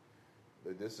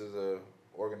 But this is a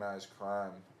organized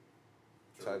crime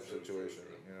type situation.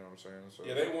 True. You know what I'm saying? So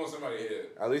yeah, they want somebody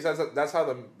hit. At least that's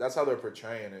how they're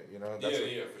portraying it. You know? That's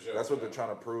for sure. That's what they're trying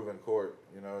to prove in court.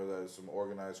 You know, that some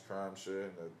organized crime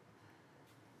shit. That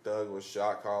Doug was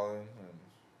shot calling. And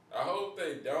I hope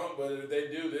they don't, but if they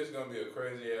do, this is gonna be a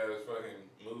crazy ass fucking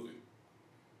movie.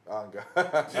 Oh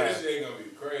God. This shit gonna be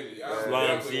crazy.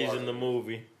 Slime season the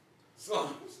movie.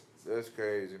 Slums. That's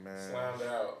crazy, man. Slimed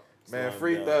out. Man,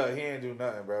 free Thug, he ain't do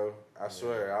nothing, bro. I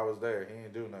swear, I was there. He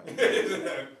ain't do nothing.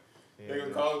 They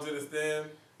gonna call him to the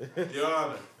stand. Your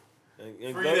Honor.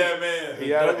 And free that man. He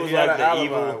had like an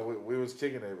alibi. We was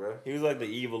kicking it, bro. He was like the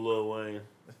evil Lil Wayne.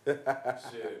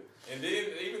 Shit. And then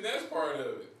even that's part of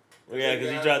it. Well, yeah,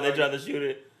 because they tried to shoot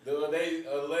it. They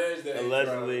alleged that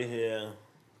allegedly, yeah.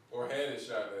 Or had it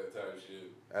shot, that type of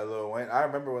shit. At Lil Wayne, I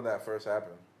remember when that first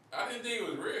happened. I didn't think it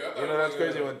was real. I thought you know, that's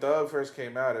crazy. When Thug first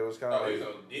came out, it was kind of he was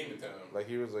on Demon Time. Like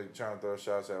he was like trying to throw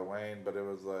shots at Wayne, but it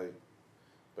was like,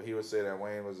 but he would say that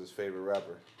Wayne was his favorite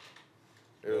rapper.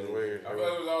 It was weird. I feel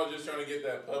like it was all just trying to get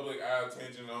that public eye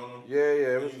attention on him.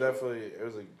 Yeah, it was definitely it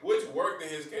was like. Which worked in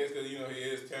his case because he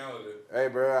is talented. Hey,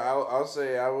 bro, I'll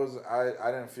say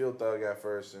I didn't feel Thug at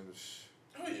first, and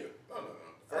oh yeah, no.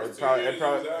 It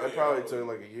probably took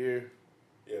like a year.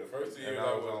 Yeah, the first 2 years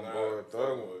I was on board.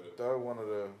 Thug one of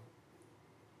the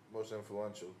most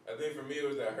influential. I think for me it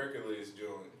was that Hercules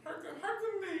joint.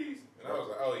 Hercules, and I was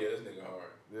like, oh yeah, this nigga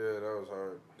hard. Yeah, that was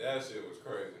hard. That shit was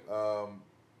crazy.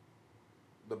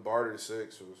 The Barter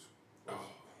 6 was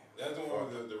that's the one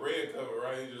with the red cover,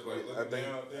 right? He just like looking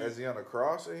down. Is he on the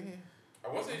cross? Ain't he? I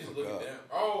want to say he's just looking down.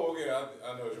 Oh, okay,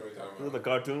 I know what you're talking about. Was it the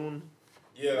cartoon?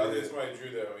 Yeah, I think somebody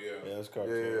drew that. Yeah, it's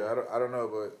cartoon. Yeah, I don't know,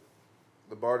 but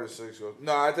the Barter 6 goes.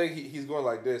 No, I think he's going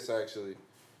like this actually,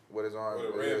 with his arm.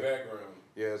 With a red background.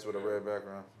 Yeah, it's with a red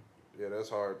background. Yeah, that's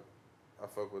hard. I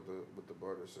fuck with the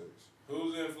Barter 6.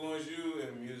 Who's influenced you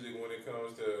in music when it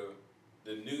comes to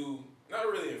the new, not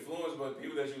really influence, but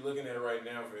people that you're looking at right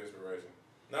now for inspiration?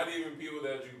 Not even people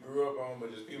that you grew up on,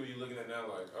 but just people you're looking at now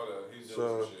like, oh, he's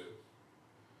doing some shit.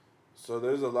 So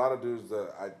there's a lot of dudes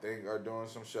that I think are doing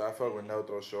some shit. I fuck with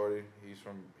Notro Shorty. He's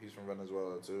from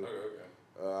Venezuela too.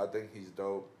 Okay. I think he's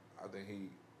dope. I think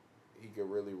he could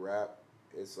really rap.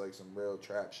 It's like some real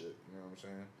trap shit. You know what I'm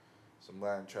saying? Some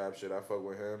Latin trap shit. I fuck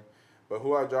with him. But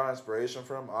who I draw inspiration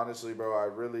from, honestly, bro, I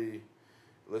really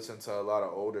listen to a lot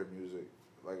of older music,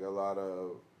 like a lot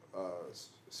of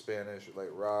Spanish, like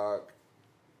rock,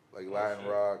 like Latin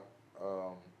rock.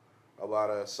 A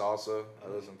lot of salsa. I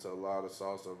listen to a lot of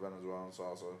salsa, Venezuelan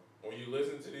salsa. When you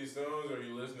listen to these songs, are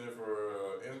you listening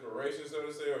for inspiration, so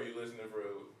to say, or are you listening for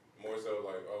more so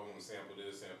like, oh, I'm going to sample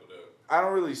this, sample that? I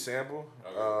don't really sample.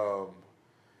 Okay.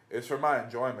 It's for my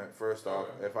enjoyment, first off.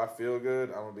 Okay. If I feel good,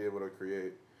 I'm going to be able to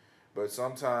create. But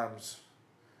sometimes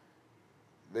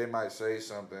they might say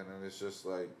something and it's just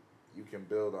like, you can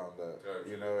build on that. Gotcha.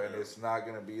 You know, and it's not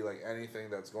going to be like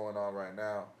anything that's going on right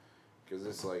now. Because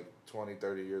it's like 20,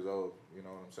 30 years old, you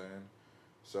know what I'm saying?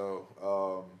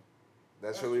 So,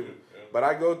 that's really, but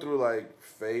I go through like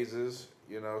phases,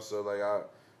 you know, so like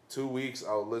 2 weeks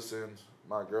I'll listen,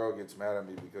 my girl gets mad at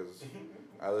me because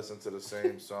I listen to the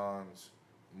same songs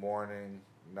morning,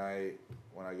 night,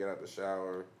 when I get out the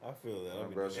shower. I feel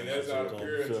that. And that's out of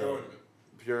pure enjoyment.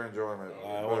 Pure enjoyment.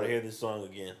 I want to hear this song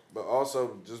again. But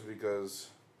also just because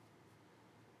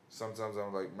sometimes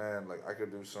I'm like, man, like I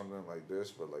could do something like this,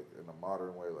 but like in a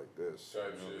modern way like this.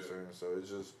 Type you know shit. what I'm saying? So it's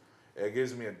just, it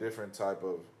gives me a different type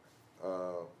of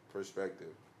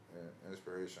perspective and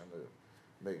inspiration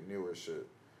to make newer shit.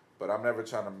 But I'm never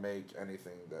trying to make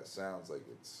anything that sounds like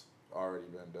it's already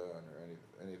been done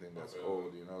or anything that's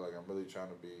old. You know, like I'm really trying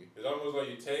to be. It's almost like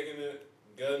you're taking it,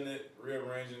 gutting it,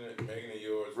 rearranging it, making it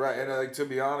yours. Right, and like to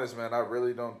be honest, man, I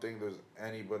really don't think there's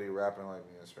anybody rapping like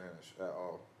me in Spanish at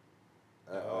all.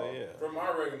 At all. Yeah. From my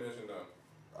recognition,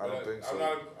 though. I don't think so.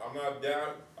 I'm not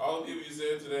down. All the people you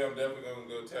said today, I'm definitely gonna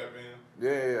go tap in.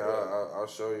 Yeah. I'll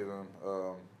show you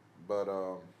them. But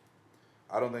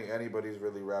I don't think anybody's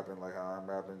really rapping like how I'm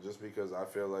rapping, just because I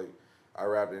feel like I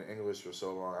rapped in English for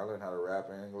so long. I learned how to rap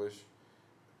in English,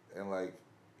 and like,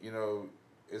 you know,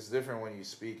 it's different when you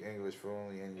speak English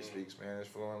fluently and you speak Spanish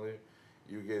fluently.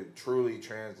 You get truly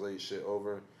translate shit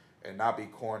over and not be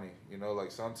corny. You know,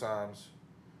 like sometimes.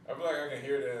 I feel like I can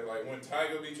hear that. Like when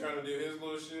Tyga be trying to do his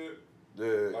little shit.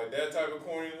 Yeah. Like that type of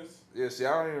corniness. Yeah. See,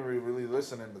 I don't even really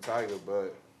listen to Tyga,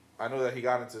 but I know that he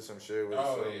got into some shit with.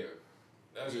 Oh yeah.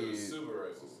 That shit was super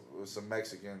racist. With some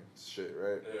Mexican shit,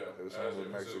 right? Yeah. It was that some shit was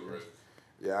Mexican. super racist.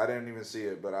 Yeah, I didn't even see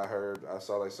it, but I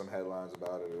saw like some headlines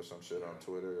about it or some shit on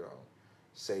Twitter,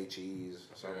 Say Cheese,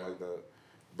 something like that.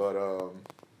 But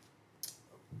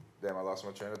damn, I lost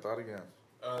my train of thought again.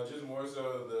 Just more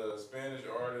so the Spanish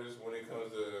artists when it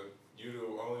comes to you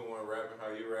the only one rapping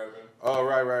how you rapping. Oh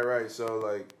right. So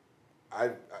like, I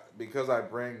because I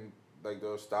bring like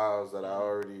those styles that I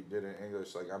already did in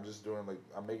English. Like I'm just doing like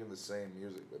I'm making the same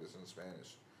music, but it's in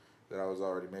Spanish that I was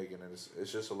already making, and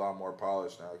it's just a lot more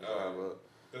polished now because I have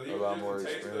a lot more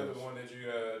experience. Taste of the one that you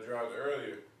dropped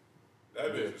earlier,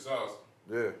 that bitch was sauce.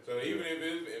 Yeah. So even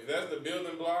if that's the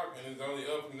building block and it's only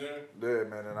up from there. Yeah,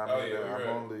 man, and I'm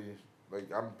only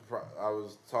like I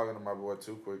was talking to my boy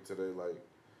Too Quick today. Like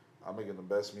I'm making the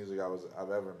best music I've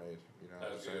ever made. You know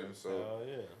what I'm saying? So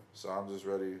so I'm just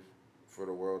ready for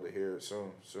the world to hear it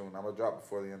soon. I'm gonna drop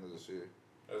before the end of this year.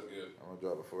 That's good. I'm gonna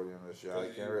drop before the end of this year.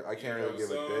 I can't really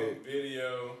give a date.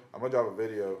 Video. I'm gonna drop a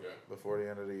video before the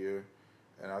end of the year,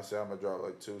 and I say I'm gonna drop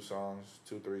like 3 songs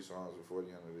before the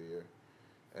end of the year,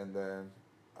 and then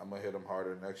I'm gonna hit them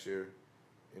harder next year.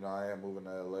 You know, I am moving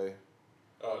to LA.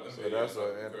 Oh, so that's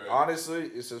and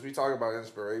honestly, since we talk about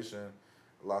inspiration,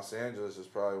 Los Angeles is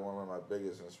probably one of my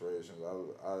biggest inspirations.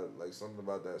 I like something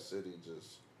about that city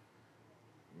just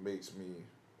makes me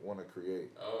want to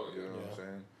create. Oh, you know what I'm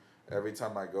saying? Every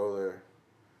time I go there,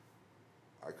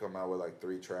 I come out with like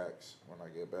 3 tracks when I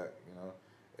get back, you know?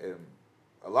 And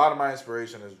a lot of my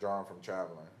inspiration is drawn from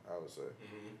traveling, I would say.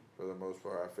 For the most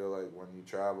part, I feel like when you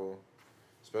travel,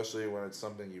 especially when it's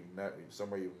something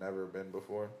somewhere you've never been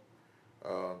before,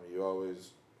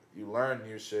 you learn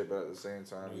new shit, but at the same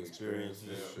time you experience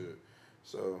new shit.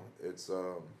 So it's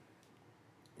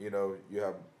you know, you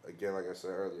have, again, like I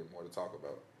said earlier, more to talk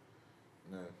about.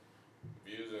 Yeah.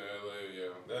 Views in LA,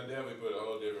 that definitely put a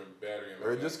whole different battery in my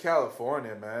Or just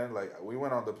California, man. Like we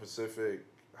went on the Pacific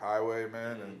Highway,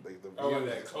 man, and like the views. Oh, like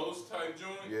that coast type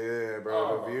joint. Yeah,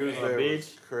 bro. The views there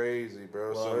was crazy,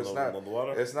 bro. So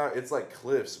it's not. It's like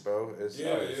cliffs, bro. It's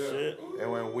shit.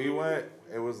 And when we went,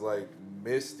 it was like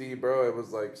misty, bro. It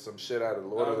was like some shit out of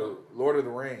Lord of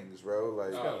the Rings, bro.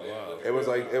 Like it was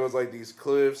like these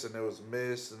cliffs, and there was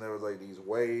mist, and there was like these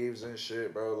waves and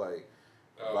shit, bro. Like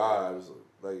vibes.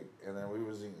 Like, and then we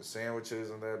was eating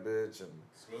sandwiches in that bitch and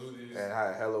smoothies, and I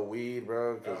had hella weed,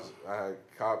 bro, because I had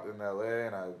copped in LA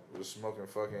and I was smoking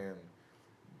fucking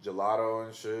gelato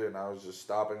and shit, and I was just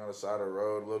stopping on the side of the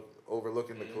road,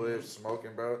 overlooking the cliffs,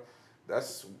 smoking, bro.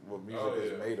 That's what music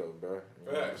is made of, bro.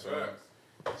 You know what I'm saying?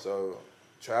 So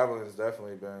traveling has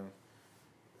definitely been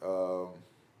a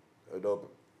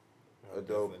dope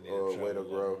way to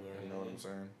grow. You know what I'm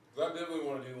saying? I definitely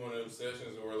want to do one of them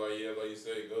sessions where, like you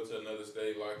say, go to another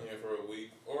state, lock in for a week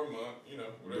or a month, you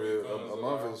know, whatever. A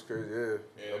month is crazy,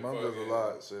 yeah. A month is a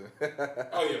lot, so.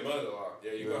 Oh, yeah, a month is a lot.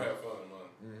 Yeah, you're going to have fun a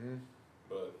month.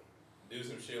 But do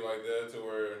some shit like that to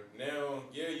where now,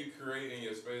 you create in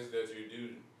your space that you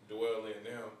do dwell in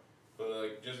now. But,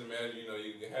 like, just imagine, you know,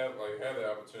 you can have the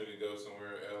opportunity to go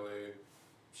somewhere, LA,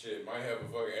 shit, might have a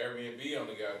fucking Airbnb on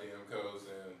the goddamn coast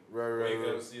and wake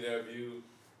up and see that view.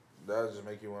 That just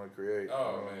make you want to create. Oh,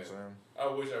 you know man. What I'm saying? I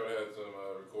wish I would have had some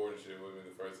recording shit with me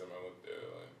the first time I went there.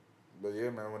 But yeah,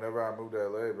 man, whenever I move to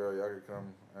LA, bro, y'all can come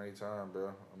anytime,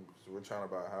 bro. We're trying to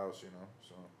buy a house, you know,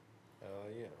 so. Hell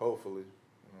yeah. Hopefully.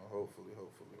 You know, hopefully.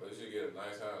 Well, you should get a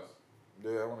nice house.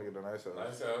 Yeah, I want to get a nice house.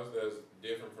 Nice house that's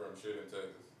different from shit in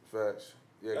Texas. Facts.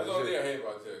 Yeah, that's the only thing I hate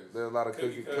about Texas. There's a lot of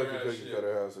cookie cutter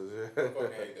houses, yeah. I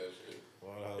fucking hate that shit.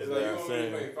 It's like you want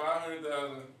me to pay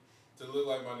 $500,000 to look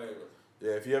like my neighbor.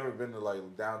 Yeah, if you ever been to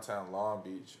like downtown Long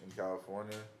Beach in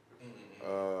California,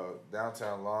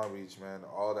 downtown Long Beach, man,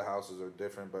 all the houses are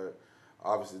different, but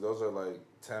obviously those are like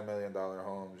 $10 million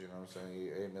homes. You know what I'm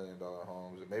saying? $8 million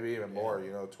homes, and maybe even more.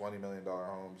 You know, $20 million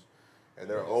homes, and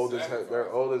they're old as hell.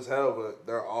 They're old as hell, but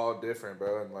they're all different,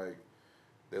 bro. And like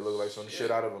they look like some shit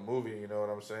out of a movie. You know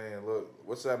what I'm saying? Look,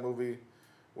 what's that movie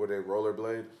where they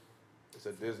rollerblade? It's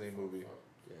a Disney movie.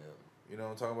 Yeah. You know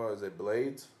what I'm talking about? Is it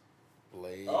Blades?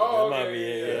 Blade. Oh, that okay, might be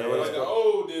yeah. it. Like the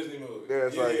old Disney movie. Yeah,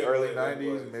 it's like early Blade,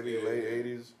 90s, Blade. maybe late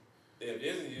 80s. Yeah,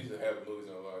 Disney used to have movies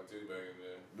on lock too back in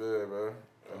then. Yeah, bro.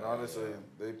 And honestly,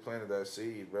 they planted that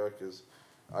seed, bro, because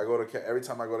I go to every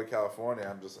time I go to California,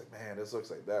 I'm just like, man, this looks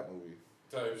like that movie.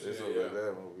 Type shit, This looks like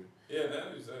that movie. Yeah,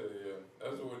 now you say it, yeah.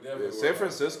 That's what definitely. Yeah, San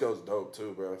Francisco's dope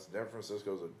too, bro. San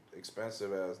Francisco's an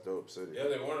expensive ass dope city. Yeah,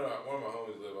 one of my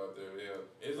homies live out there. Yeah,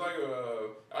 it's like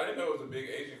I didn't know it was a big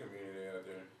Asian community out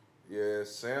there. Yeah,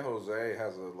 San Jose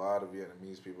has a lot of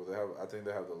Vietnamese people. I think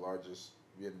they have the largest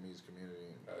Vietnamese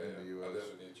community in the U.S. I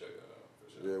definitely need to check that out for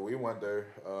sure. Yeah, we went there.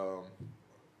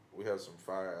 We had some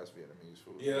fire ass Vietnamese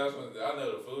food. Yeah, that's what I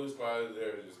know. The food spots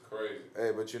there is just crazy.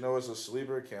 Hey, but you know what's a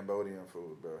sleeper? Cambodian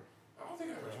food, bro. I don't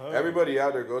think I ever. Everybody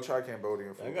out there, go try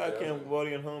Cambodian food. I got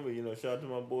Cambodian homie, you know. Shout out to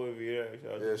my boy Vira.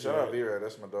 Shout out Vira.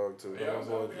 That's my dog too. Yeah, I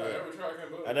ever tried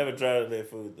Cambodia. I never tried their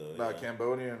food though. Nah,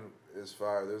 Cambodian is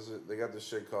fire. They got this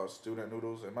shit called student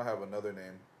noodles. It might have another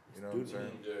name. You know what I'm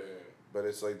saying? Yeah. But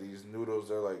it's like these noodles.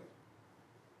 They're like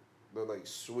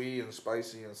sweet and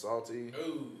spicy and salty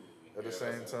at the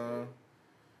same time.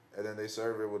 And then they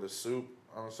serve it with a soup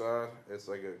on the side. It's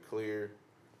like a clear,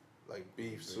 like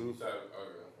beef soup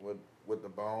with the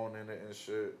bone in it and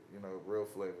shit. You know, real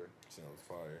flavor. Sounds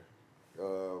fire.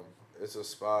 It's a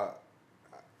spot.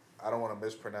 I don't want to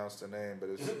mispronounce the name, but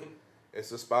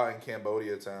it's a spot in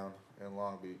Cambodia town in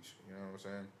Long Beach. You know what I'm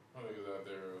saying? Niggas out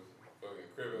there fucking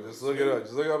cribbing. Just look it up.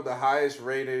 Just look up the highest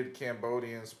rated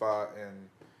Cambodian spot in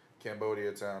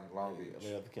Cambodia town, Long Beach.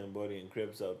 They got the Cambodian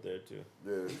Crips out there too.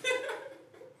 Yeah.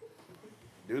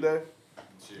 Do they?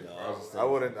 Shit, No, I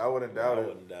wouldn't doubt it. I wouldn't doubt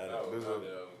it.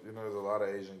 There's a lot of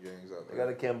Asian gangs out They there.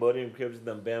 got the Cambodian Crips and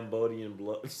them Bambodian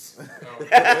Bloods. Cambodian,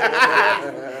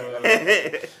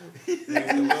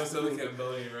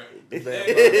 right?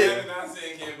 They're not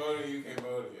saying Cambodia, you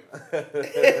Cambodian.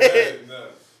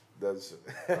 That's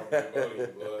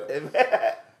Cambodian blood.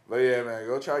 But yeah, man,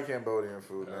 go try Cambodian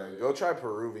food, man. Go try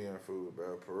Peruvian food,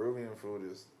 bro. Peruvian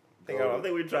food is. I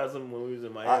think we tried some when we was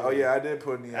in Miami. I did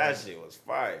put in. That shit was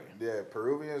fire. Yeah,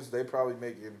 Peruvians, they probably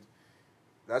making.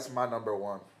 That's my number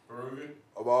one. Peruvian?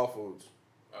 Of all foods.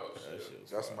 Oh shit.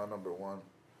 That's my number one.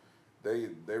 They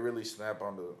really snap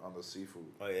on the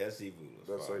seafood. Oh yeah, seafood.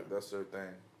 That's their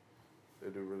thing. They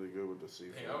do really good with the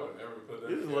seafood. Hey, I would never put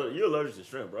that. You're allergic to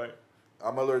shrimp, right?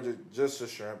 I'm allergic just to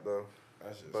shrimp though.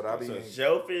 But I be eating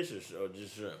shellfish or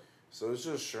just shrimp. So it's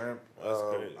just shrimp.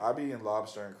 Crazy. I be eating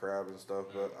lobster and crab and stuff,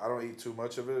 but I don't eat too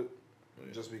much of it,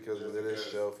 just because it is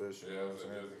shellfish. You know what I'm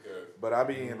saying? But I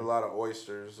be eating a lot of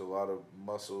oysters, a lot of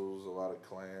mussels, a lot of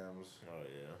clams. Oh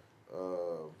yeah.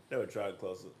 Never tried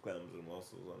clams and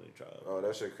mussels. I need to try it. Oh,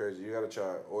 that shit crazy. You gotta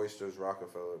try oysters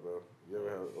Rockefeller, bro. You ever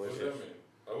had oysters? What's that mean?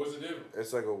 Oh, what's the difference?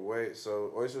 It's like a way.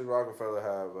 So oysters Rockefeller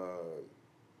have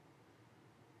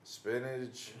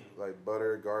spinach, like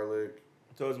butter, garlic.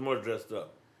 So it's more dressed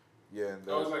up. Yeah, and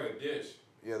it's like a dish.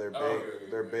 Yeah, they're baked.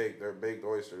 Okay. They're baked. They're baked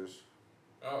oysters.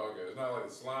 Oh, okay. It's not like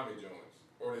the slimy joints,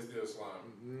 or they still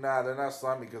slimy. Nah, they're not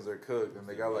slimy because they're cooked and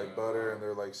they got like butter and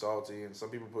they're like salty and some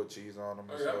people put cheese on them.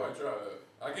 Okay, I might try that.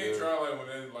 I can't try like when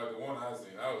they like the one I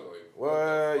seen. I was like,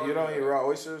 what? You don't eat raw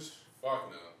oysters?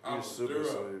 Fuck no. You're super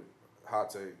sweet. Hot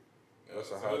take. That's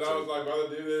a hot take. I was like, about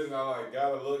to do this, and I like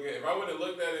gotta look at. If I would have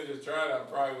looked at it and just tried, I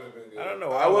probably would have been good. I don't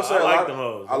know. I will say a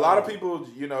lot of people,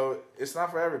 you know, it's not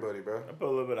for everybody, bro. I put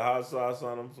a little bit of hot sauce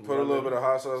on them. Put a little bit of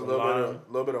hot sauce, a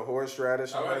little bit of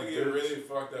horseradish. I might get really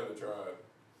fucked up to try it,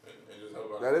 and just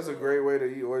hope. That is a great way to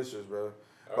eat oysters, bro.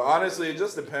 But honestly, it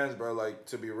just depends, bro. Like,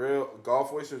 to be real,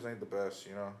 Gulf oysters ain't the best,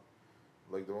 you know,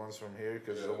 like the ones from here,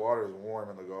 because the water is warm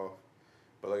in the Gulf.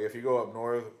 But like if you go up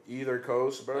north, either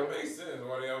coast, bro. That makes sense.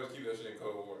 Why they always keep that shit in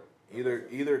cold water?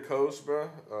 Either coast, bro.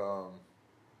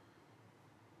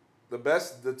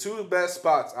 The two best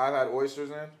spots I've had oysters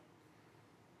in: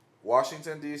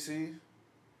 Washington D.C.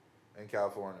 and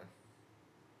California.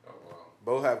 Oh wow.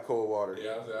 Both have cold water.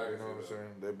 Yeah, I you know what I'm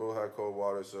saying. They both have cold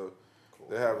water, so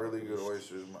they have really good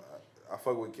oysters. I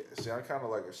fuck with. See, I'm kind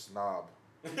of like a snob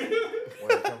when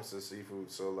it comes to seafood.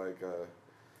 So like,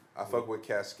 I fuck with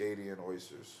Cascadian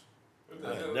oysters.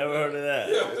 I've never heard of that.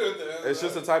 It's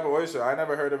just a type of oyster. I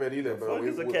never heard of it either. But a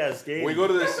Cascadian? We go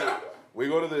to We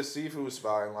go to this seafood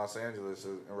spot in Los Angeles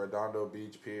in Redondo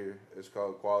Beach Pier. It's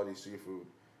called Quality Seafood.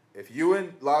 If you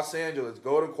in Los Angeles,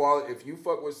 go to Quality. If you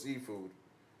fuck with seafood,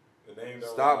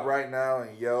 stop right now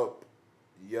and Yelp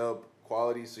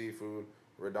Quality Seafood,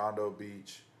 Redondo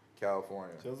Beach,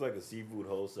 California. Sounds like a seafood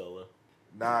wholesaler.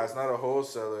 Nah, it's not a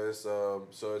wholesaler. It's so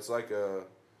it's like a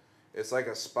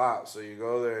spot. So you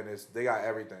go there and they got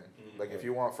everything. Mm-hmm. Like if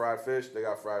you want fried fish, they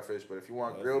got fried fish. But if you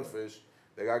want grilled fish,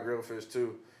 they got grilled fish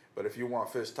too. But if you want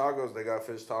fish tacos, they got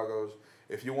fish tacos.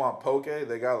 If you want poke,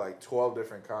 they got like 12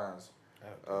 different kinds.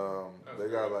 They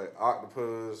got like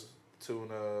octopus,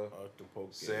 tuna,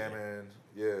 salmon.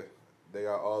 Yeah, they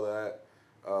got all that.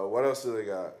 What else do they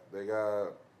got? They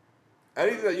got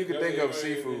anything that you can think of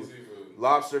seafood.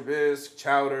 Lobster bisque,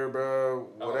 chowder, bro,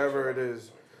 whatever it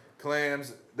is.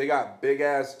 Clams. They got big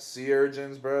ass sea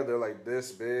urchins, bro. They're like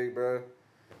this big, bro.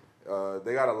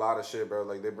 They got a lot of shit, bro.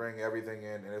 Like they bring everything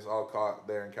in, and it's all caught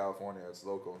there in California. It's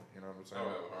local. You know what I'm saying? I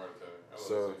have a heart attack.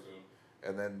 So,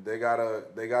 and then they got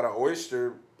a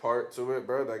oyster part to it,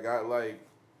 bro. That got like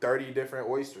 30 different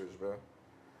oysters, bro.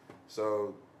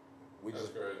 So we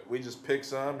just pick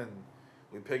some, and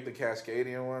we pick the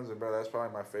Cascadian ones, and bro, that's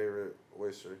probably my favorite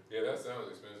oyster. Yeah, that sounds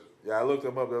expensive. Yeah, I looked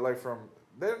them up.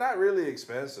 They're not really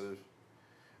expensive.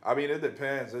 I mean, it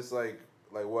depends. It's like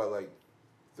what, like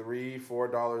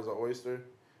 $3-4 an oyster.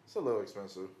 It's a little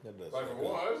expensive. Like for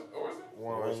one oyster?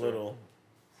 One oyster. Little.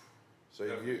 So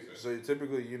you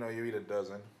typically, you eat a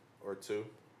dozen or two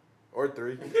or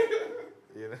three.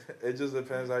 It just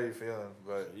depends how you're feeling.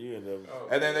 But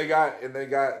and then they got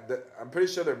I'm pretty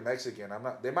sure they're Mexican.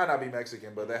 They might not be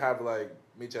Mexican, but they have like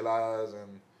micheladas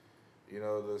and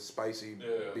the spicy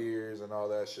beers and all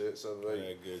that shit. So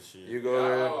like good shit. You go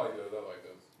there. I like those.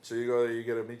 So you go there, you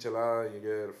get a michelada, you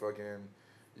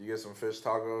get some fish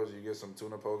tacos, you get some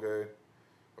tuna poke, or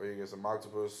you get some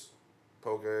octopus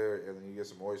poke, and then you get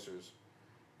some oysters,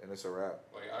 and it's a wrap.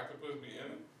 Like octopus be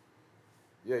in it?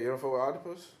 Yeah, you don't fuck with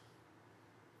octopus?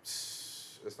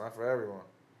 It's not for everyone.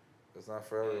 It's not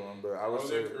for everyone, but I would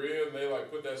say. In Korea, and they like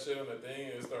put that shit on the thing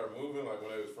and it started moving. Like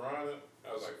when they was frying it,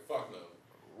 I was like, "Fuck no."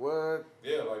 What?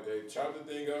 Yeah, like they chopped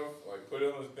the thing off, like put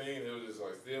it on the thing, and it was just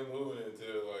like still moving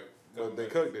until like. But they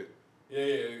cooked it.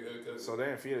 Yeah. So they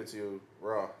didn't feed it to you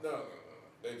raw. No.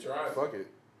 They tried. Fuck it.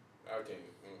 I can't.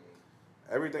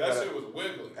 Everything. That shit was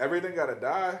wiggling. Everything gotta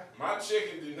die. My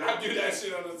chicken did not do that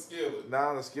shit on the skillet. Not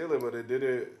on the skillet, but it did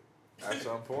it at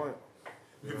some point.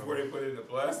 Before they put it in the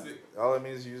plastic. All it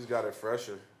means is you just got it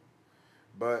fresher.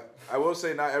 But I will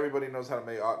say not everybody knows how to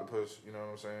make octopus. You know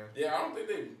what I'm saying? Yeah, I don't think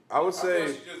they. I would say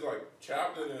she just like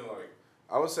chopped it and like.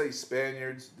 I would say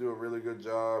Spaniards do a really good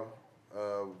job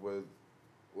with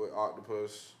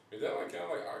octopus. Is that like kind of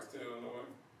like oxtail in a way?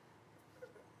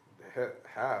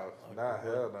 How? Nah,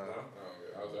 hell no.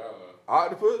 I don't know.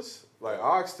 Octopus? Like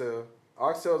oxtail.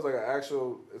 Oxtail is like an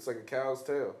actual, it's like a cow's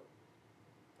tail.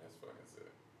 That's fucking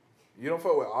sick. You don't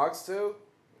fuck with oxtail?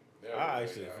 Yeah, I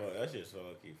actually fuck. That shit's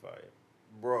fucking fire.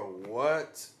 Bro,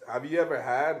 what? Have you ever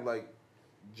had like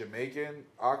Jamaican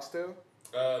oxtail?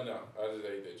 No. I just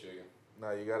ate that chicken.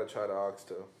 No, you gotta try the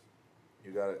oxtail.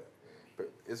 You got it.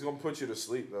 But it's gonna put you to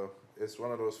sleep though. It's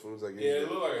one of those foods that gives it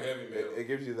look like a heavy meal. It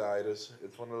gives you the itis.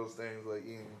 It's one of those things like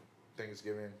eating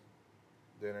Thanksgiving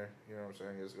dinner. You know what I'm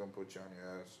saying? It's gonna put you on your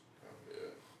ass. Oh,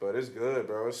 yeah. But it's good,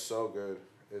 bro. It's so good.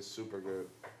 It's super good.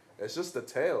 It's just the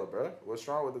tail, bro. What's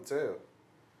wrong with the tail?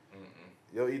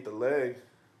 You'll eat the leg.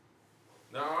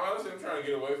 No, honestly, I'm trying to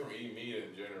get away from eating meat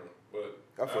in general. But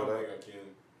I don't think I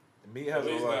can. Meat has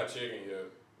at least not chicken yet.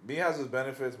 Meat has its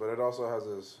benefits, but it also has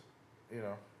its,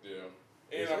 Yeah.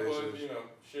 And I put,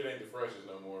 shit ain't the freshest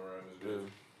no more around this bitch.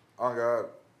 On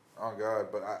God.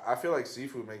 But I feel like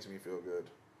seafood makes me feel good.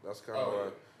 That's kind of why.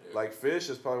 Yeah. Like fish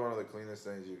is probably one of the cleanest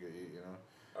things you can eat,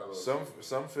 I love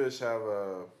some fish have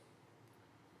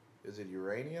is it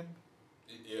uranium?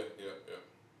 Yeah.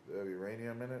 They have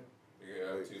uranium in it?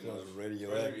 Yeah, like, too much.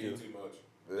 Radioactive. Too much.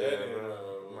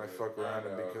 Yeah, might fuck around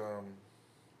and become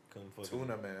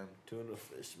tuna man. Tuna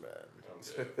fish man.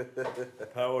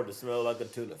 Power to smell like a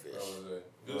tuna fish.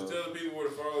 Just tell the people where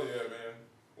to follow you at, man.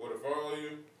 Where to follow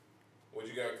you. What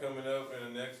you got coming up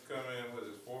in the next 4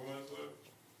 months left?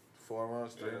 4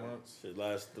 months, 3 months. Shit,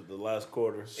 the last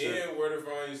quarter. And where to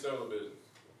find your solo business.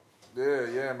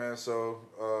 Yeah, man. So,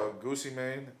 Goosey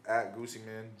Mane, at Goosey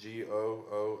Mane,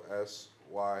 GOOSYMANE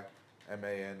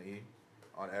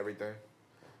on everything.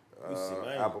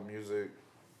 Apple Music,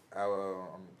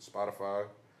 Spotify,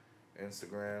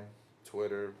 Instagram,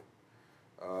 Twitter,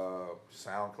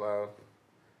 SoundCloud,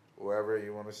 wherever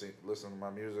you want to listen to my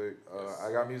music.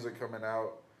 I got music coming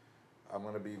out. I'm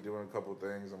going to be doing a couple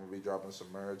things. I'm going to be dropping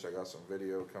some merch. I got some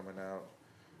video coming out.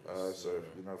 So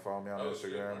follow me on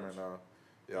Instagram and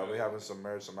I'll be having some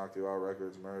merch, some Active Out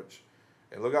Records merch.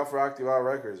 And look out for Active Out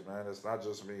Records, man. It's not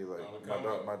just me.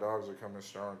 Like my dogs are coming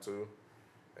strong too,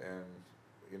 and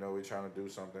we trying to do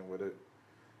something with it.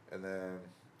 And then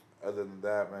other than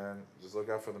that, man, just look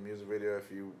out for the music video.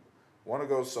 If you want to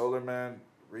go solar, man,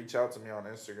 reach out to me on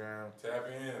Instagram.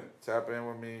 Tap in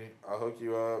with me. I'll hook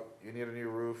you up. You need a new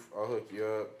roof, I'll hook you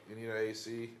up. You need an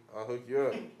AC, I'll hook you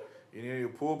up. You need a new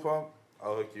pool pump,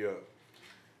 I'll hook you up.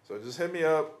 So just hit me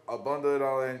up. I'll bundle it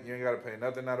all in. You ain't got to pay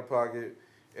nothing out of pocket.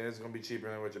 And it's going to be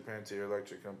cheaper than what you're paying to your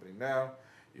electric company now.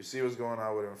 You see what's going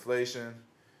on with inflation.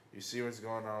 You see what's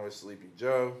going on with Sleepy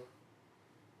Joe.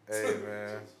 Hey,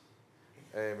 man.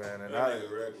 Hey, man. And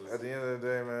at the end of the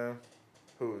day, man,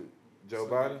 who? Joe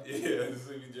Biden? Yeah,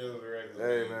 Sleepy Joe's reckless.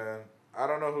 Hey, man. I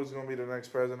don't know who's going to be the next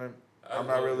president. I'm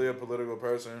not really a political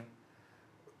person.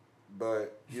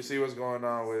 But you see what's going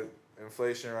on with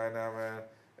inflation right now, man.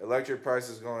 Electric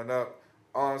prices going up.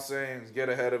 All I'm saying is get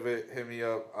ahead of it. Hit me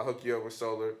up. I'll hook you up with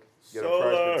solar. Get a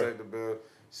price protected bill.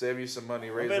 Save you some money.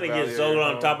 Raise the value. I'm gonna get solar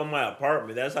on top of my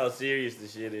apartment. That's how serious the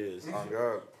shit is. On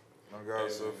God. Hey,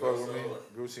 so fuck with me,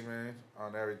 Gucci Mane,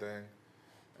 on everything.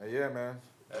 And yeah, man.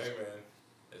 Hey, man.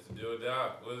 It's a Do or Die.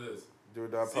 What is this? Do or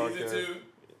Die podcast. Season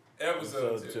 2,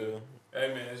 episode 2. Hey,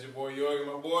 man. It's your boy Yorgi,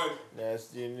 my boy.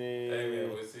 That's your name. Hey, man.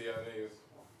 We'll see y'all niggas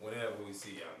whenever we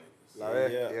see y'all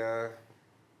niggas. Yeah.